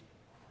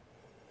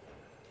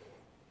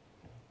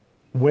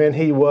when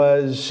he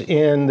was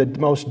in the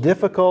most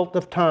difficult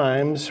of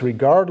times,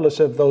 regardless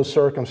of those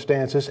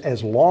circumstances,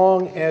 as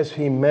long as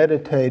he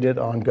meditated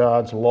on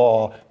God's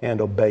law and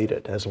obeyed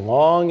it, as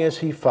long as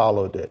he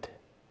followed it.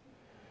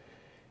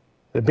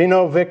 There'd be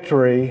no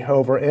victory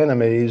over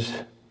enemies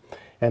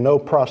and no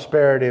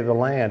prosperity of the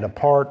land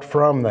apart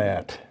from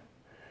that.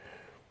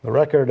 The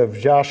record of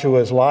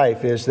Joshua's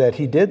life is that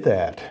he did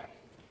that.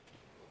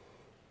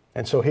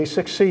 And so he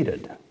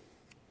succeeded.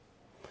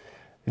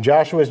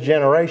 Joshua's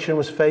generation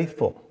was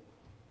faithful,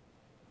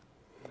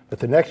 but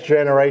the next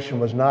generation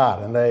was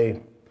not, and they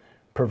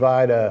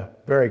provide a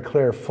very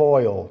clear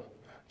foil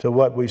to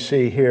what we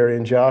see here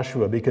in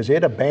Joshua, because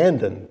it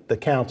abandoned the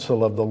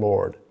counsel of the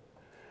Lord.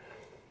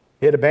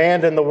 It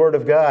abandoned the Word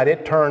of God.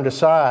 It turned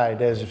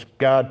aside, as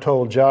God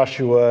told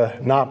Joshua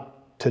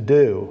not to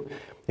do.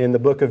 In the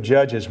book of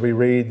Judges, we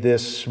read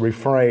this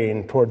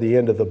refrain toward the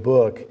end of the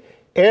book: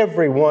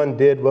 everyone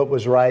did what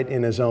was right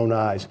in his own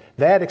eyes.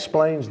 That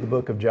explains the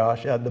book of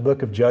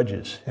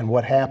Judges and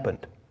what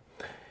happened.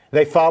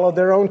 They followed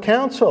their own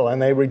counsel,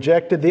 and they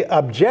rejected the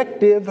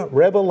objective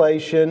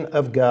revelation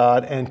of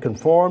God and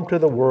conformed to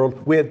the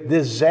world with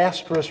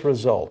disastrous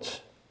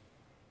results.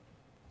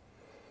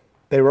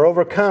 They were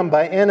overcome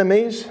by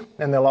enemies,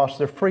 and they lost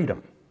their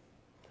freedom.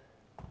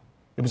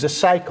 It was a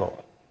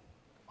cycle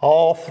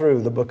all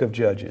through the book of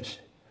Judges.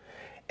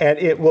 And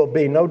it will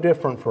be no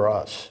different for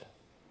us.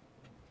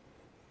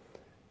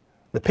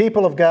 The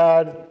people of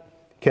God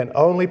can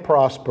only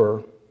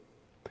prosper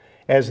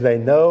as they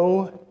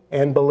know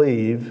and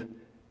believe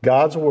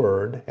God's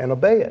Word and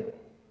obey it.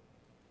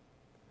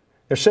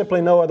 There's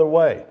simply no other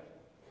way.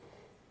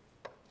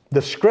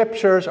 The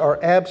Scriptures are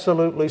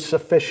absolutely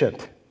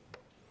sufficient.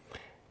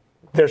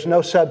 There's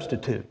no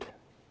substitute.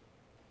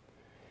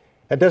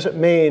 That doesn't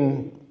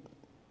mean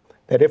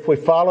that if we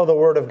follow the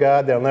Word of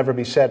God, there'll never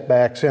be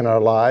setbacks in our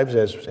lives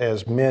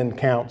as men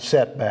count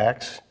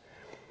setbacks.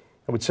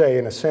 I would say,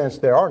 in a sense,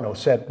 there are no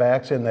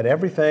setbacks, in that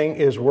everything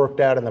is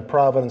worked out in the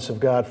providence of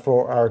God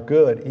for our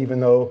good, even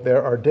though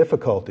there are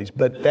difficulties.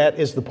 But that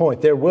is the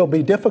point. There will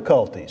be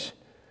difficulties.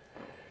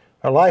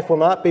 Our life will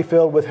not be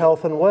filled with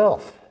health and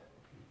wealth.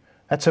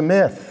 That's a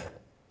myth.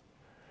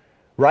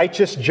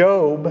 Righteous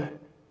Job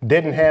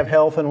didn't have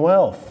health and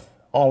wealth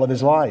all of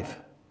his life.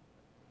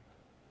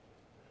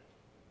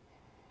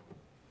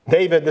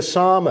 David the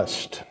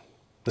psalmist,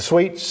 the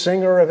sweet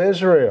singer of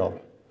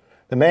Israel,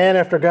 the man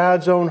after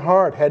God's own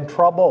heart, had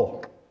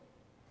trouble.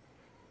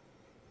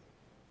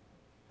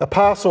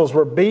 Apostles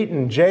were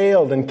beaten,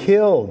 jailed, and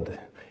killed.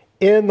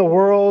 In the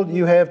world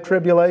you have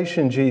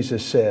tribulation,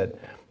 Jesus said.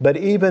 But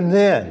even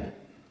then,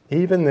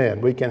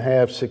 we can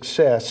have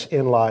success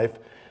in life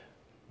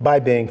by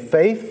being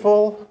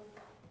faithful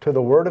to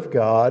the Word of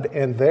God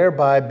and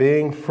thereby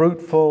being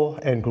fruitful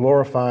and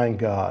glorifying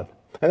God.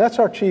 And that's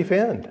our chief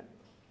end.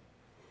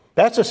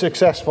 That's a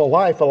successful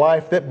life, a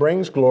life that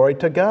brings glory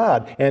to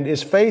God and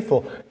is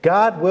faithful.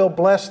 God will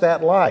bless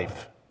that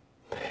life.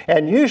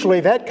 And usually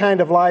that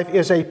kind of life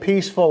is a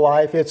peaceful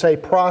life. It's a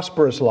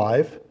prosperous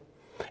life,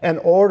 an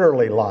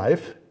orderly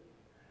life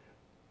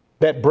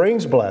that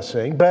brings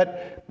blessing.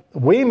 But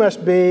we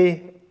must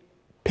be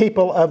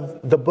people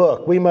of the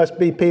book. We must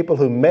be people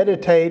who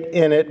meditate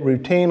in it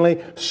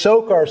routinely,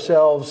 soak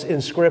ourselves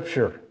in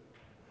Scripture.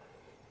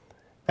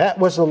 That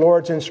was the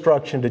Lord's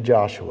instruction to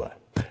Joshua.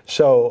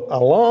 So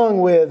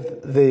along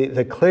with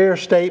the clear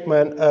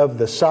statement of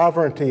the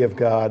sovereignty of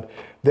God,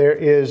 there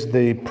is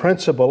the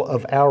principle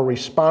of our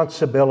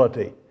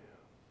responsibility,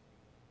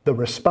 the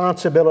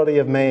responsibility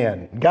of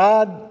man.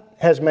 God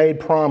has made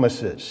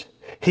promises.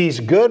 He's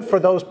good for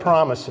those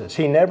promises.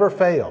 He never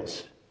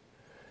fails.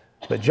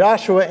 But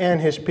Joshua and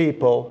his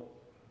people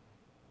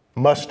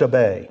must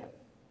obey.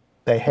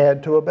 They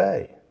had to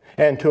obey.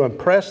 And to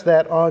impress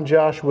that on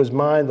Joshua's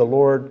mind, the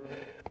Lord,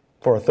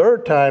 for a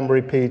third time,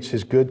 repeats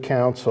his good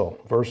counsel.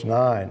 Verse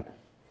 9.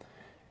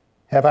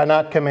 Have I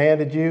not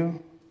commanded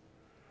you?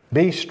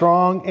 Be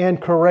strong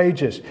and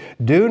courageous.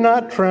 Do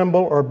not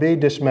tremble or be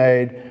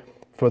dismayed,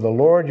 for the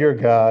Lord your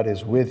God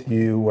is with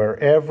you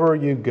wherever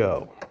you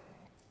go.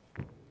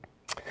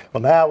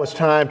 Well, now it's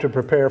time to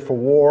prepare for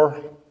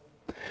war.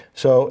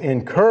 So,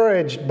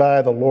 encouraged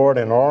by the Lord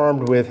and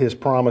armed with his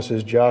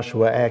promises,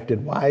 Joshua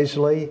acted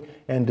wisely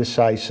and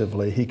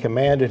decisively. He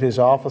commanded his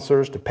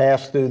officers to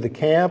pass through the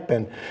camp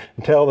and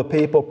tell the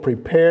people,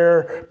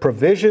 prepare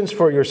provisions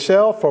for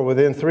yourself, for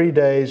within 3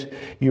 days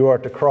you are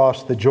to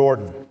cross the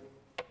Jordan.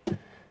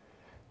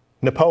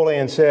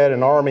 Napoleon said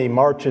an army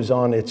marches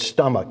on its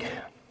stomach.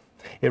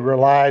 It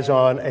relies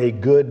on a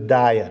good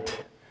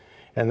diet.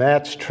 And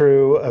that's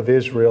true of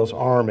Israel's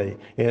army.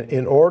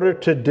 In order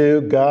to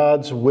do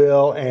God's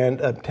will and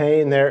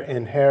obtain their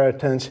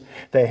inheritance,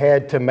 they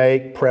had to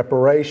make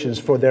preparations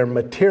for their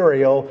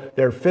material,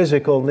 their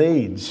physical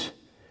needs.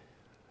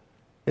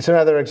 It's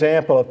another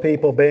example of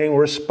people being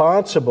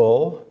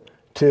responsible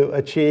to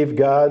achieve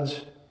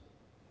God's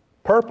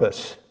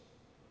purpose.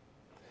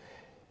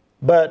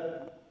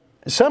 But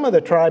some of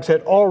the tribes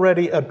had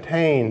already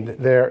obtained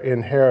their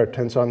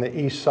inheritance on the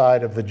east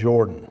side of the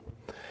Jordan.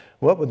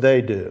 What would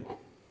they do?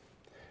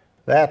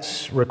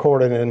 That's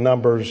recorded in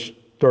Numbers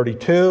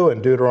 32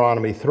 and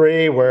Deuteronomy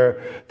 3,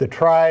 where the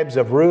tribes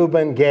of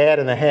Reuben, Gad,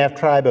 and the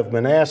half-tribe of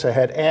Manasseh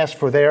had asked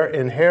for their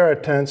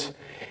inheritance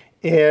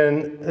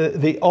in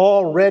the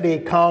already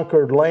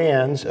conquered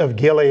lands of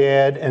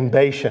Gilead and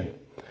Bashan.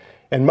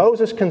 And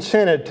Moses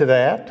consented to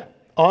that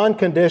on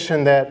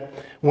condition that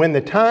when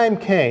the time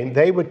came,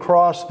 they would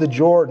cross the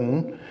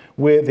Jordan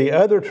with the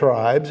other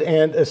tribes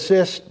and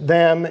assist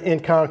them in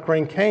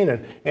conquering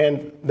Canaan.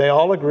 And they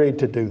all agreed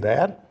to do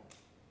that.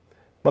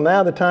 Well,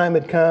 now the time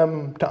had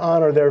come to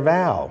honor their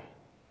vow.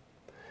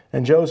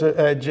 And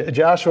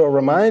Joshua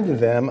reminded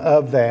them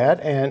of that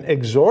and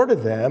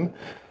exhorted them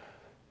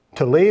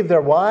to leave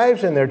their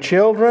wives and their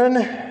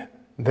children,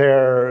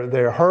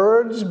 their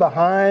herds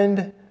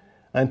behind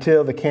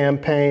until the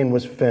campaign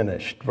was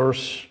finished.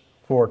 Verse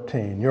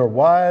 14, your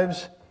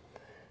wives,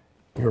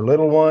 your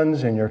little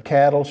ones, and your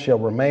cattle shall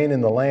remain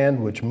in the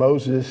land which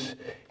Moses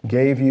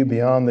gave you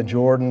beyond the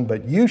Jordan,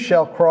 but you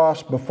shall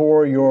cross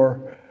before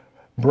your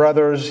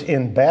brothers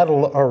in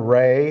battle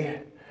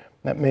array.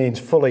 That means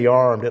fully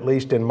armed. At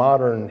least in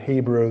modern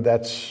Hebrew,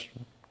 that's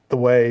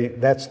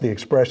the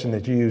expression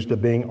that's used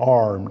of being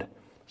armed.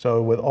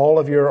 So with all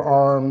of your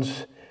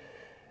arms,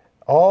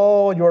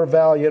 all your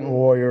valiant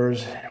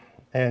warriors,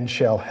 and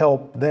shall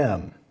help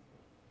them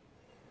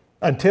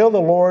until the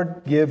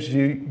Lord gives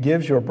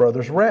your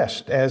brothers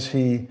rest as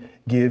he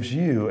gives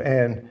you.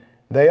 And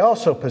they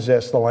also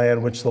possess the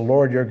land which the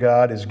Lord your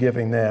God is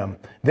giving them.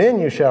 Then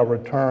you shall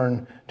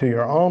return to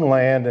your own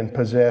land and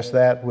possess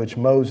that which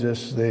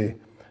Moses, the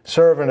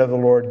servant of the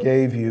Lord,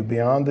 gave you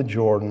beyond the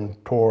Jordan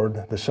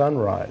toward the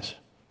sunrise.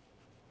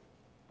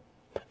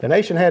 The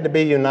nation had to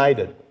be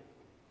united.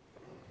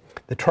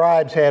 The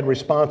tribes had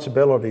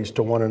responsibilities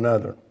to one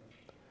another.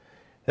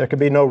 There could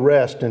be no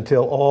rest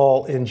until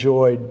all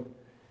enjoyed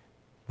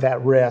that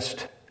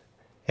rest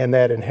and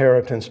that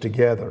inheritance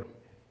together.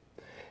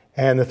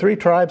 And the three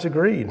tribes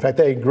agreed. In fact,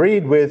 they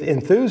agreed with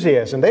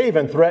enthusiasm. They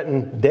even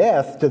threatened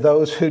death to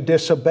those who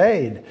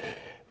disobeyed.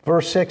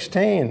 Verse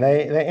 16,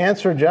 they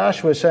answered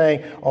Joshua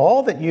saying,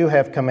 all that you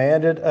have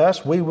commanded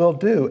us, we will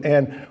do.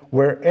 And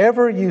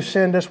wherever you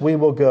send us, we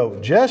will go.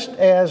 Just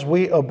as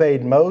we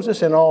obeyed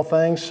Moses in all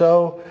things,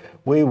 so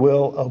we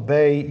will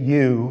obey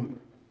you.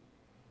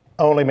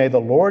 Only may the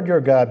Lord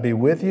your God be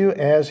with you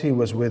as he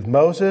was with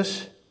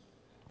Moses.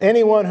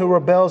 Anyone who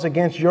rebels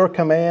against your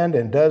command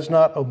and does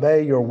not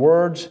obey your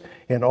words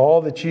in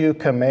all that you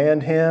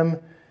command him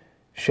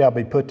shall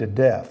be put to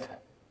death.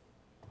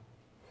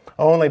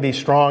 Only be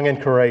strong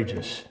and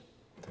courageous.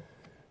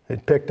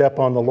 It picked up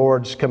on the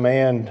Lord's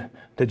command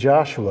to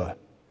Joshua.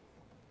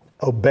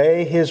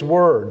 Obey his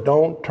word.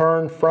 Don't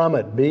turn from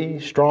it. Be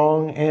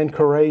strong and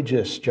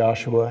courageous,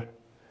 Joshua.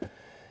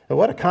 But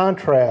what a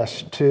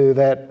contrast to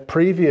that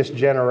previous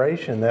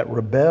generation that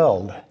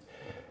rebelled.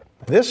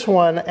 This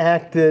one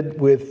acted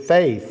with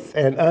faith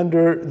and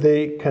under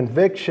the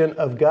conviction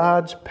of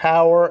God's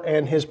power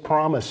and His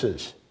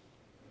promises.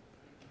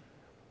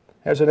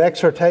 There's an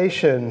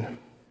exhortation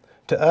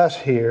to us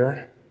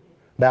here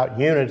about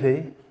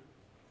unity.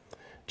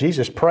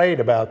 Jesus prayed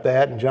about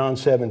that in John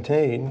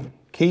 17.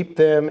 Keep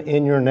them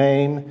in your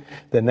name,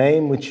 the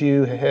name which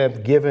you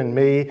have given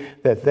me,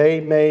 that they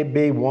may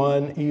be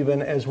one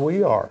even as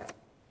we are.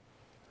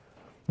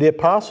 The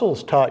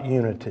apostles taught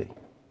unity.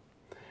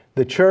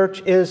 The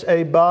church is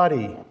a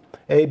body,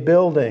 a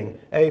building,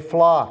 a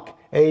flock,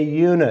 a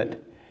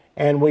unit,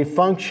 and we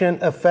function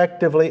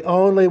effectively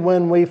only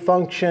when we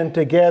function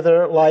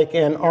together like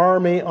an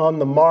army on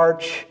the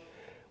march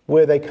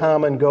with a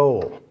common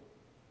goal.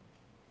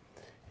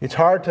 It's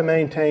hard to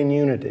maintain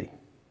unity.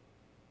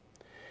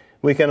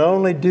 We can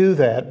only do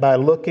that by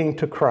looking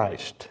to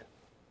Christ.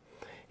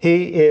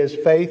 He is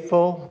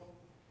faithful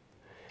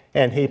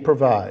and He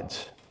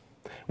provides.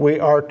 We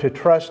are to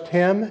trust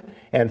Him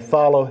and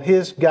follow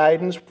His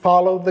guidance,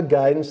 follow the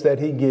guidance that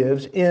He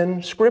gives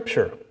in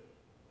Scripture,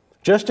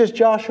 just as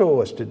Joshua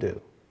was to do.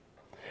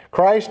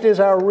 Christ is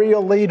our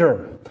real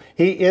leader.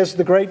 He is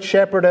the great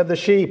shepherd of the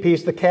sheep.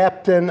 He's the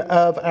captain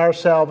of our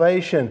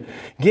salvation.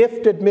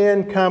 Gifted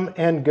men come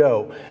and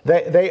go.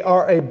 They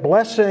are a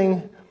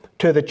blessing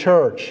to the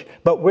church,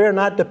 but we're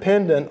not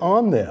dependent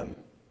on them.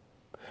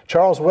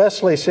 Charles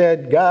Wesley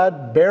said,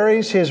 God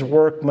buries His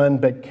workmen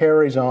but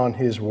carries on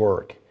His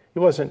work. He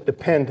wasn't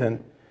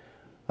dependent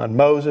on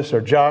Moses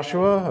or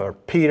Joshua or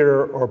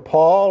Peter or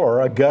Paul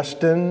or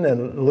Augustine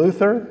and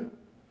Luther.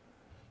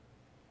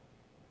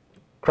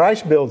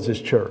 Christ builds His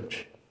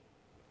church.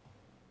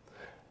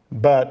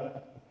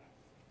 But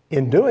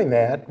in doing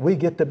that, we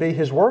get to be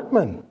His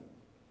workmen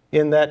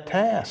in that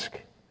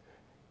task.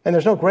 And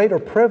there's no greater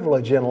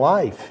privilege in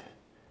life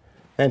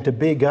than to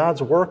be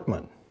God's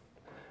workman,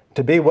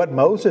 to be what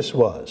Moses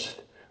was,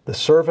 the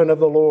servant of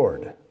the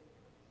Lord.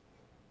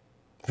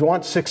 If you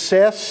want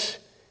success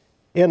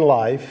in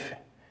life,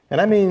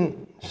 and I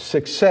mean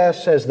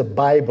success as the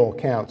Bible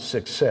counts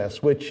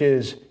success, which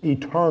is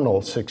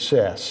eternal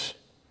success,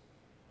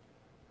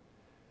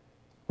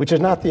 which is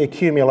not the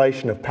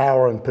accumulation of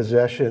power and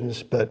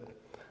possessions, but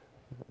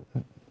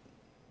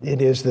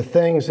it is the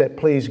things that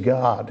please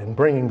God and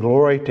bringing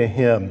glory to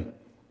Him.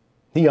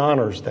 He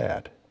honors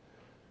that.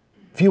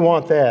 If you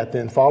want that,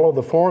 then follow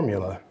the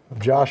formula of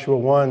Joshua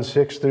 1,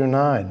 6 through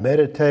 9.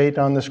 Meditate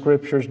on the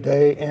Scriptures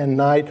day and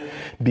night.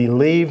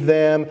 Believe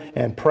them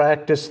and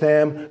practice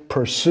them.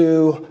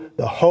 Pursue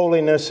the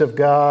holiness of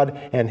God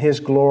and His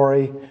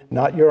glory,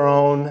 not your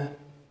own.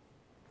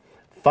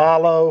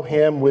 Follow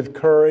Him with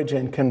courage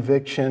and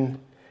conviction,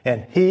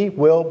 and He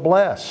will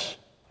bless.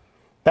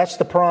 That's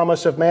the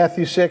promise of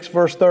Matthew 6,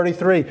 verse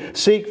 33.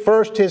 Seek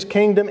first His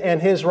kingdom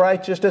and His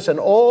righteousness, and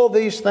all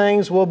these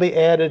things will be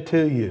added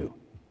to you.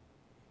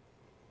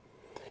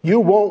 You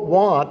won't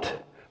want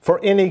for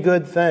any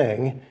good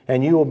thing,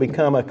 and you will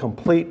become a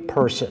complete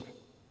person.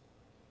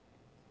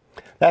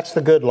 That's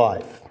the good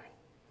life.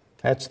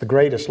 That's the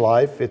greatest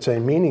life. It's a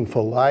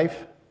meaningful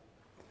life.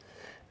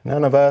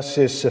 None of us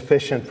is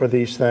sufficient for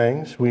these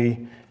things.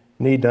 We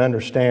need to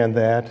understand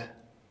that.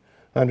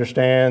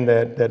 Understand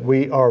that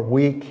we are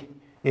weak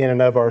in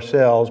and of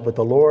ourselves, but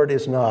the Lord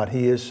is not.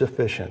 He is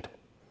sufficient.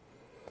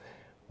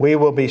 We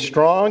will be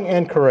strong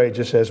and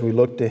courageous as we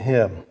look to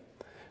Him,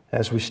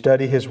 as we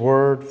study His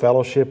Word,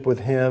 fellowship with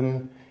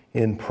Him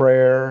in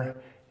prayer,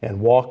 and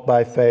walk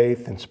by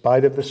faith in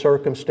spite of the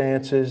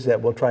circumstances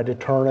that will try to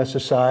turn us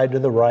aside to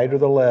the right or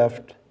the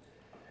left.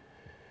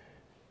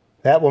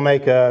 That will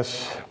make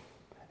us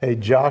a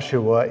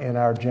Joshua in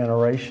our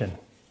generation.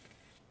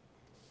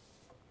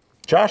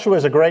 Joshua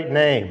is a great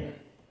name.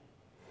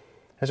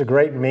 Has a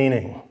great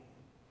meaning.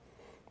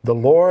 The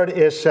Lord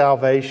is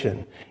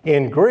salvation.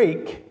 In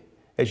Greek,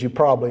 as you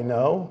probably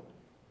know,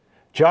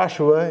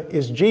 Joshua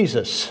is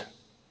Jesus.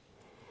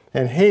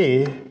 And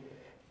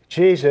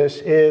Jesus,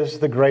 is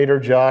the greater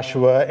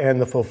Joshua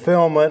and the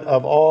fulfillment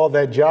of all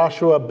that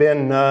Joshua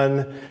ben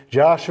Nun,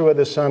 Joshua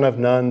the son of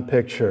Nun,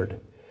 pictured.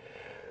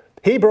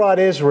 He brought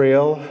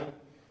Israel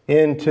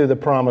into the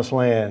promised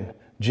land.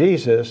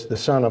 Jesus, the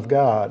Son of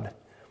God,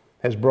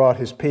 has brought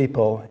His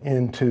people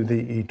into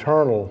the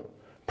eternal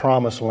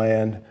promised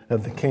land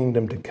of the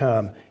kingdom to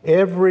come.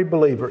 Every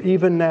believer,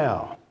 even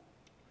now,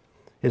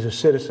 is a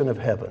citizen of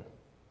heaven.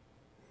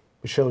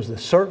 It shows the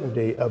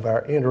certainty of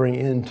our entering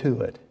into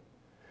it.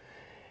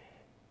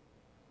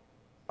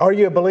 Are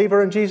you a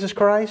believer in Jesus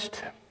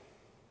Christ?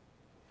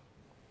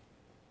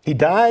 He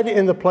died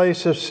in the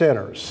place of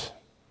sinners,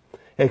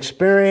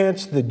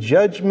 experienced the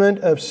judgment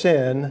of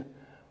sin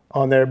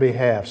on their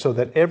behalf, so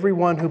that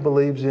everyone who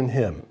believes in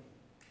Him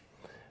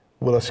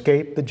will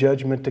escape the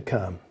judgment to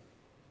come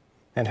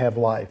and have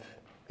life,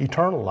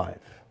 eternal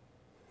life.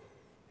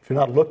 If you've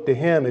not looked to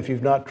Him, if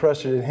you've not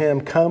trusted in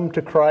Him, come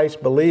to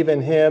Christ, believe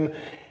in Him,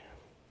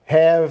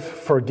 have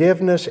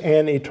forgiveness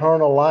and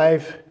eternal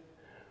life.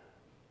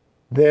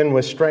 Then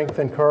with strength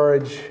and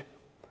courage,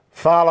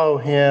 follow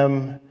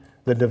Him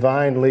the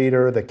divine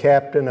leader, the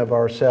captain of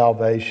our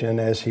salvation,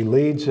 as he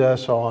leads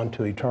us on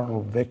to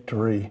eternal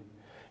victory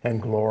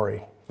and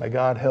glory. May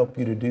God help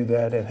you to do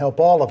that and help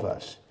all of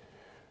us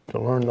to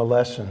learn the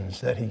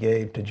lessons that he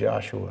gave to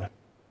Joshua.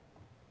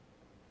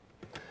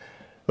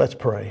 Let's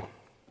pray.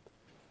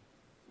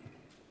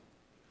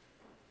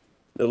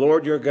 The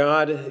Lord your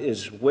God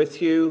is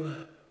with you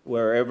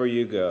wherever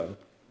you go.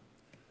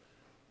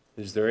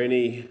 Is there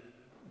any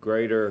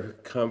greater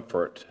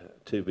comfort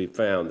to be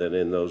found than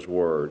in those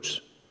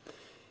words?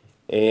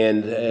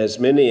 And as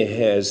many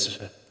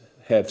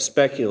have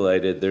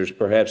speculated, there's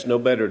perhaps no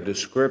better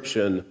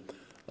description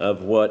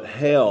of what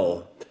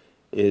hell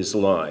is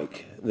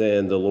like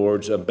than the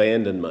Lord's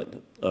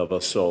abandonment of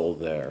a soul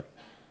there.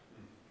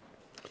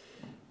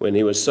 When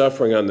he was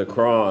suffering on the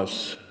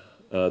cross,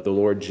 the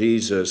Lord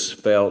Jesus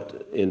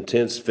felt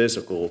intense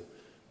physical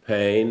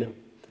pain.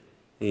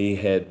 He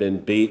had been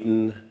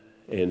beaten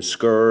and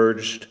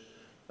scourged,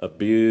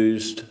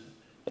 abused,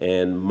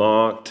 and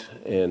mocked,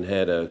 and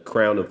had a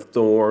crown of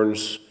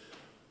thorns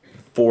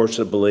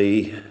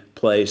forcibly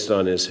placed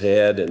on his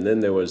head. And then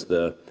there was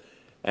the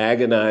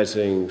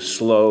agonizing,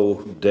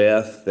 slow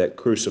death that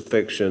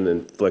crucifixion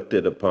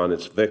inflicted upon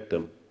its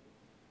victim.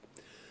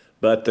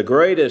 But the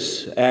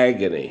greatest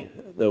agony,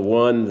 the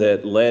one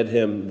that led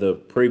him the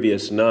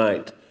previous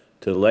night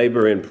to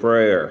labor in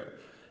prayer,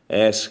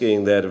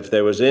 asking that if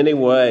there was any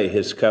way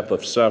his cup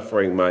of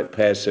suffering might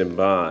pass him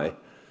by,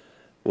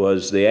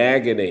 was the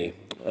agony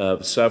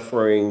of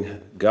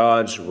suffering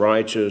God's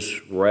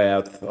righteous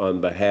wrath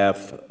on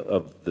behalf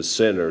of the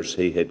sinners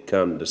he had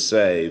come to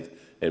save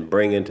and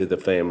bring into the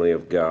family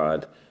of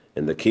God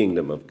and the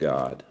kingdom of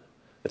God.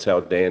 That's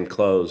how Dan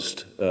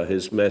closed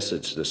his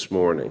message this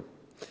morning.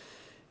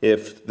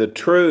 If the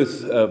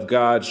truth of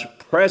God's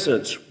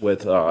presence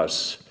with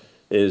us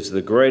is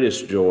the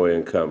greatest joy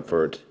and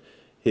comfort,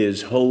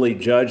 his holy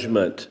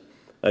judgment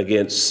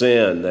against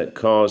sin that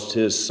caused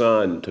his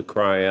Son to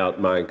cry out,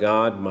 my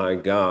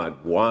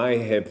God, why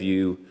have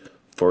you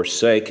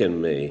forsaken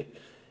me?"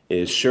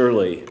 is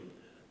surely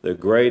the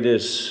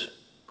greatest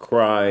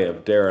cry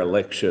of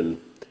dereliction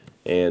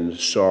and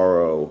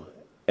sorrow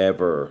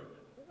ever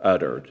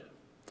uttered.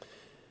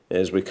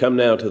 As we come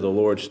now to the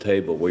Lord's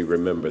table, we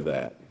remember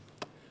that.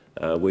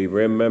 We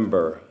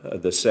remember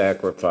the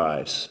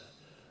sacrifice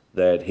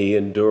that he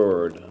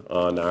endured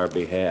on our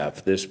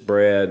behalf. This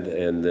bread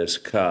and this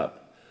cup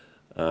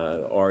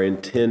are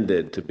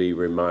intended to be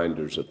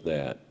reminders of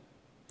that.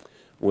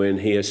 When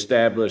he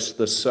established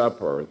the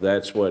supper,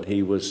 that's what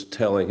he was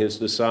telling his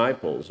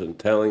disciples and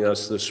telling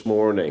us this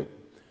morning.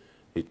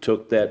 He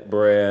took that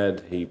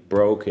bread, he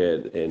broke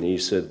it, and he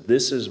said,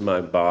 "This is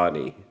my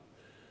body.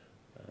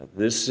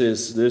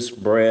 This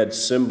bread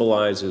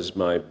symbolizes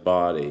my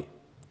body,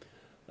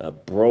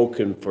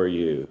 broken for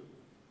you,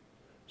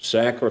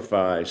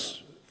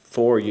 sacrificed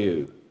for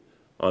you,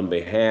 on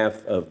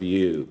behalf of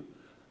you.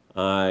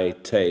 I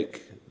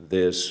take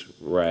this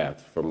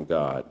wrath from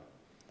God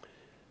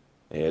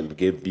and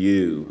give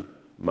you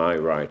my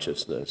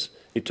righteousness."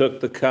 He took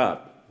the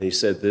cup. He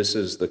said, "This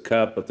is the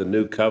cup of the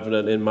new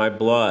covenant in my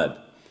blood."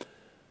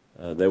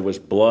 There was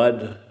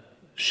blood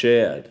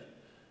shed.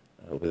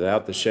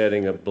 Without the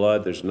shedding of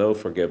blood, there's no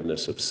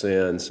forgiveness of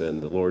sins,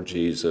 and the Lord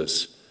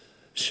Jesus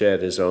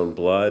shed his own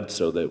blood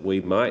so that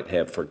we might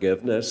have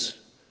forgiveness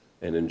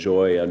and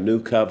enjoy a new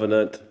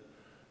covenant,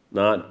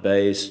 not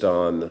based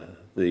on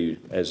the,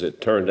 as it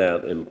turned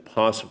out,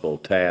 impossible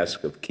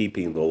task of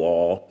keeping the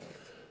law,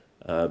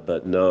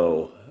 but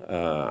no,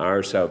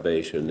 our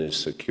salvation is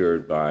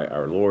secured by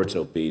our Lord's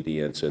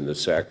obedience and the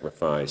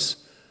sacrifice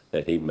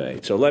that he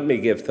made. So let me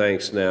give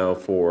thanks now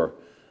for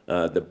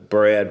the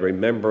bread,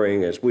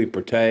 remembering as we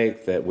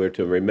partake that we're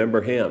to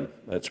remember him.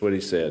 That's what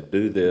he said,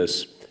 "Do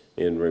this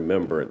in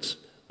remembrance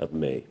of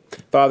me."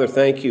 Father,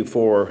 thank you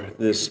for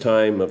this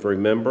time of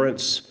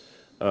remembrance.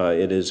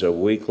 It is a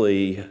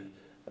weekly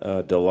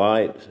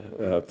delight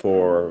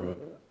for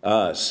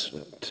us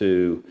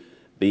to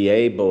be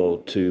able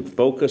to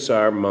focus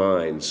our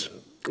minds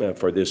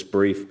for this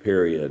brief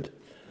period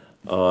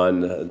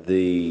on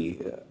the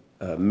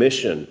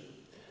mission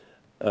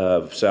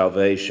of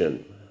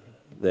salvation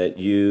that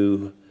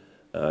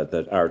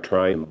that our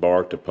triumph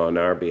embarked upon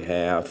our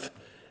behalf.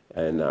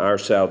 And our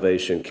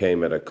salvation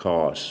came at a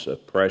cost, a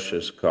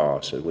precious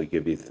cost, and we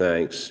give you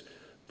thanks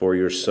for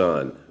your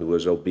Son who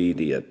was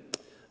obedient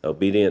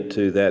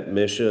to that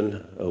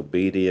mission,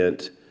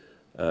 obedient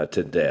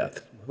to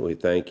death. We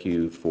thank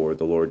you for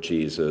the Lord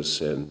Jesus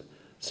and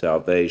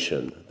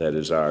salvation that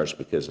is ours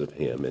because of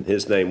him. In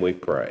his name we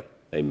pray.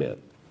 Amen.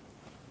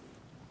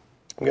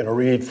 I'm going to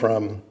read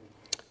from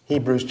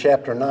Hebrews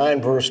chapter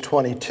 9, verse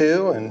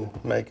 22,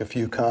 and make a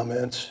few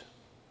comments.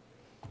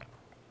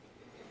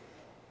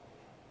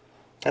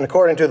 And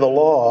according to the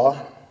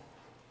law,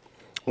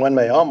 one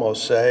may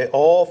almost say,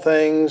 all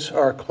things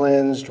are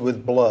cleansed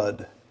with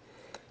blood,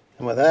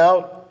 and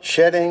without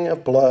shedding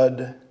of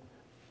blood,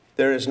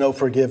 there is no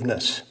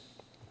forgiveness.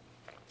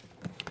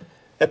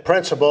 That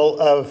principle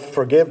of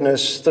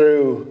forgiveness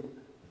through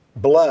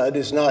blood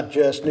is not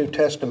just New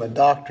Testament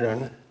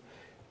doctrine.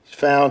 It's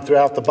found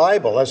throughout the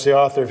Bible. As the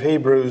author of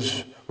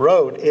Hebrews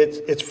wrote,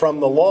 it's from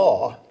the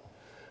law,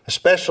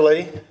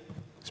 specifically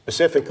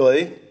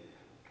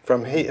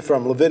from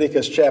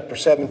Leviticus chapter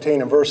 17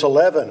 and verse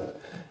 11,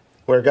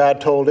 where God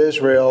told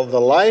Israel,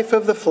 "The life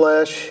of the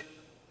flesh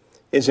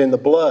is in the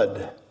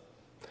blood,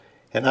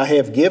 and I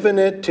have given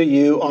it to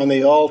you on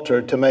the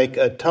altar to make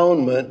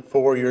atonement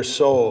for your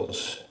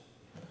souls."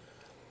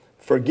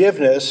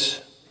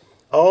 Forgiveness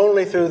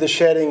only through the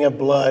shedding of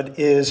blood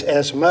is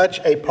as much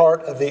a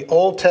part of the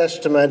Old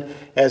Testament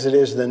as it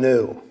is the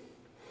New.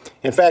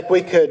 In fact,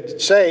 we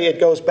could say it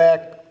goes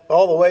back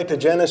all the way to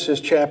Genesis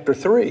chapter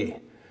 3,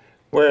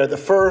 where the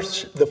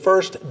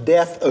first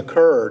death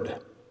occurred,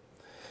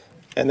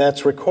 and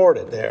that's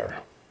recorded there.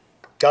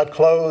 God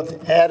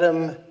clothed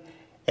Adam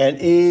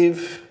and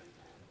Eve.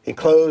 He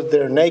clothed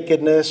their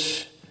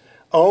nakedness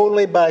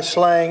only by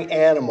slaying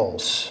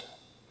animals.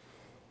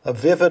 A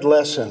vivid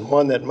lesson,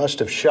 one that must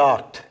have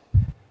shocked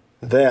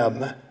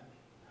them,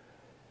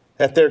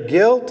 that their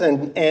guilt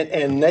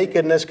and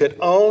nakedness could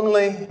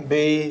only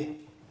be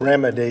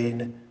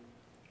remedied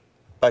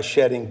by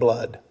shedding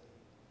blood.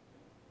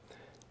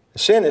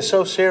 Sin is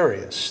so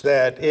serious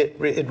that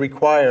it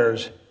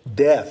requires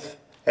death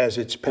as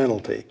its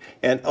penalty,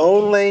 and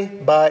only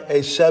by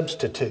a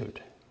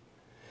substitute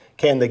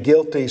can the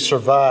guilty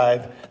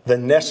survive the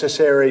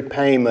necessary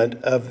payment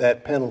of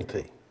that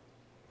penalty.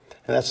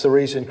 And that's the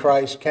reason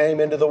Christ came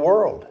into the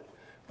world,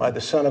 why the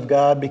Son of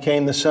God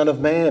became the Son of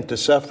Man to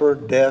suffer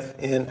death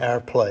in our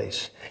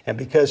place. And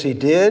because he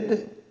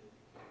did,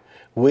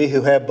 we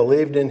who have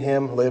believed in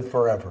him live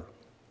forever.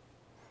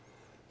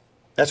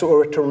 That's what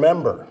we're to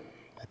remember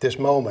at this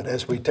moment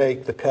as we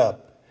take the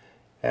cup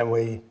and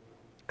we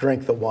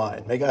drink the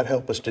wine. May God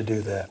help us to do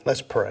that.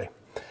 Let's pray.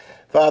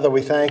 Father,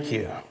 we thank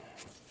you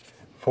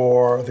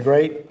for the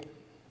great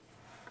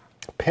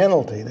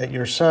penalty that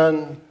your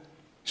Son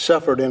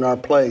suffered in our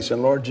place.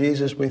 And Lord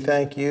Jesus, we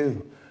thank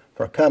you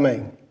for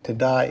coming to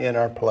die in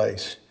our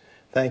place.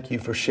 Thank you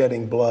for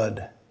shedding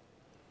blood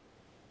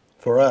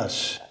for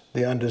us,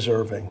 the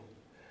undeserving.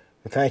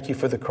 We thank you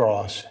for the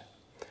cross.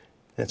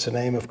 It's the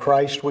name of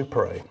Christ we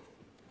pray.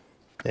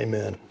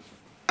 Amen.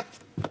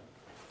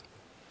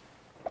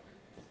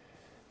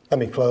 Let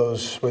me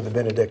close with a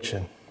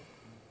benediction.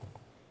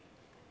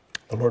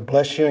 The Lord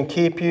bless you and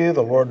keep you.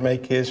 The Lord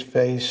make his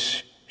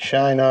face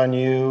shine on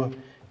you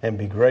and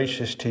be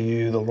gracious to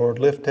you. The Lord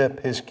lift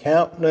up his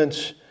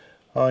countenance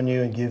on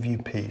you and give you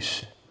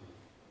peace.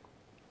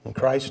 In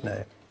Christ's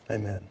name,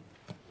 amen.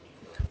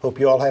 Hope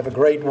you all have a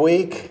great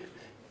week.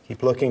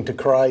 Keep looking to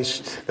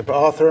Christ, the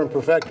author and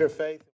perfecter of faith.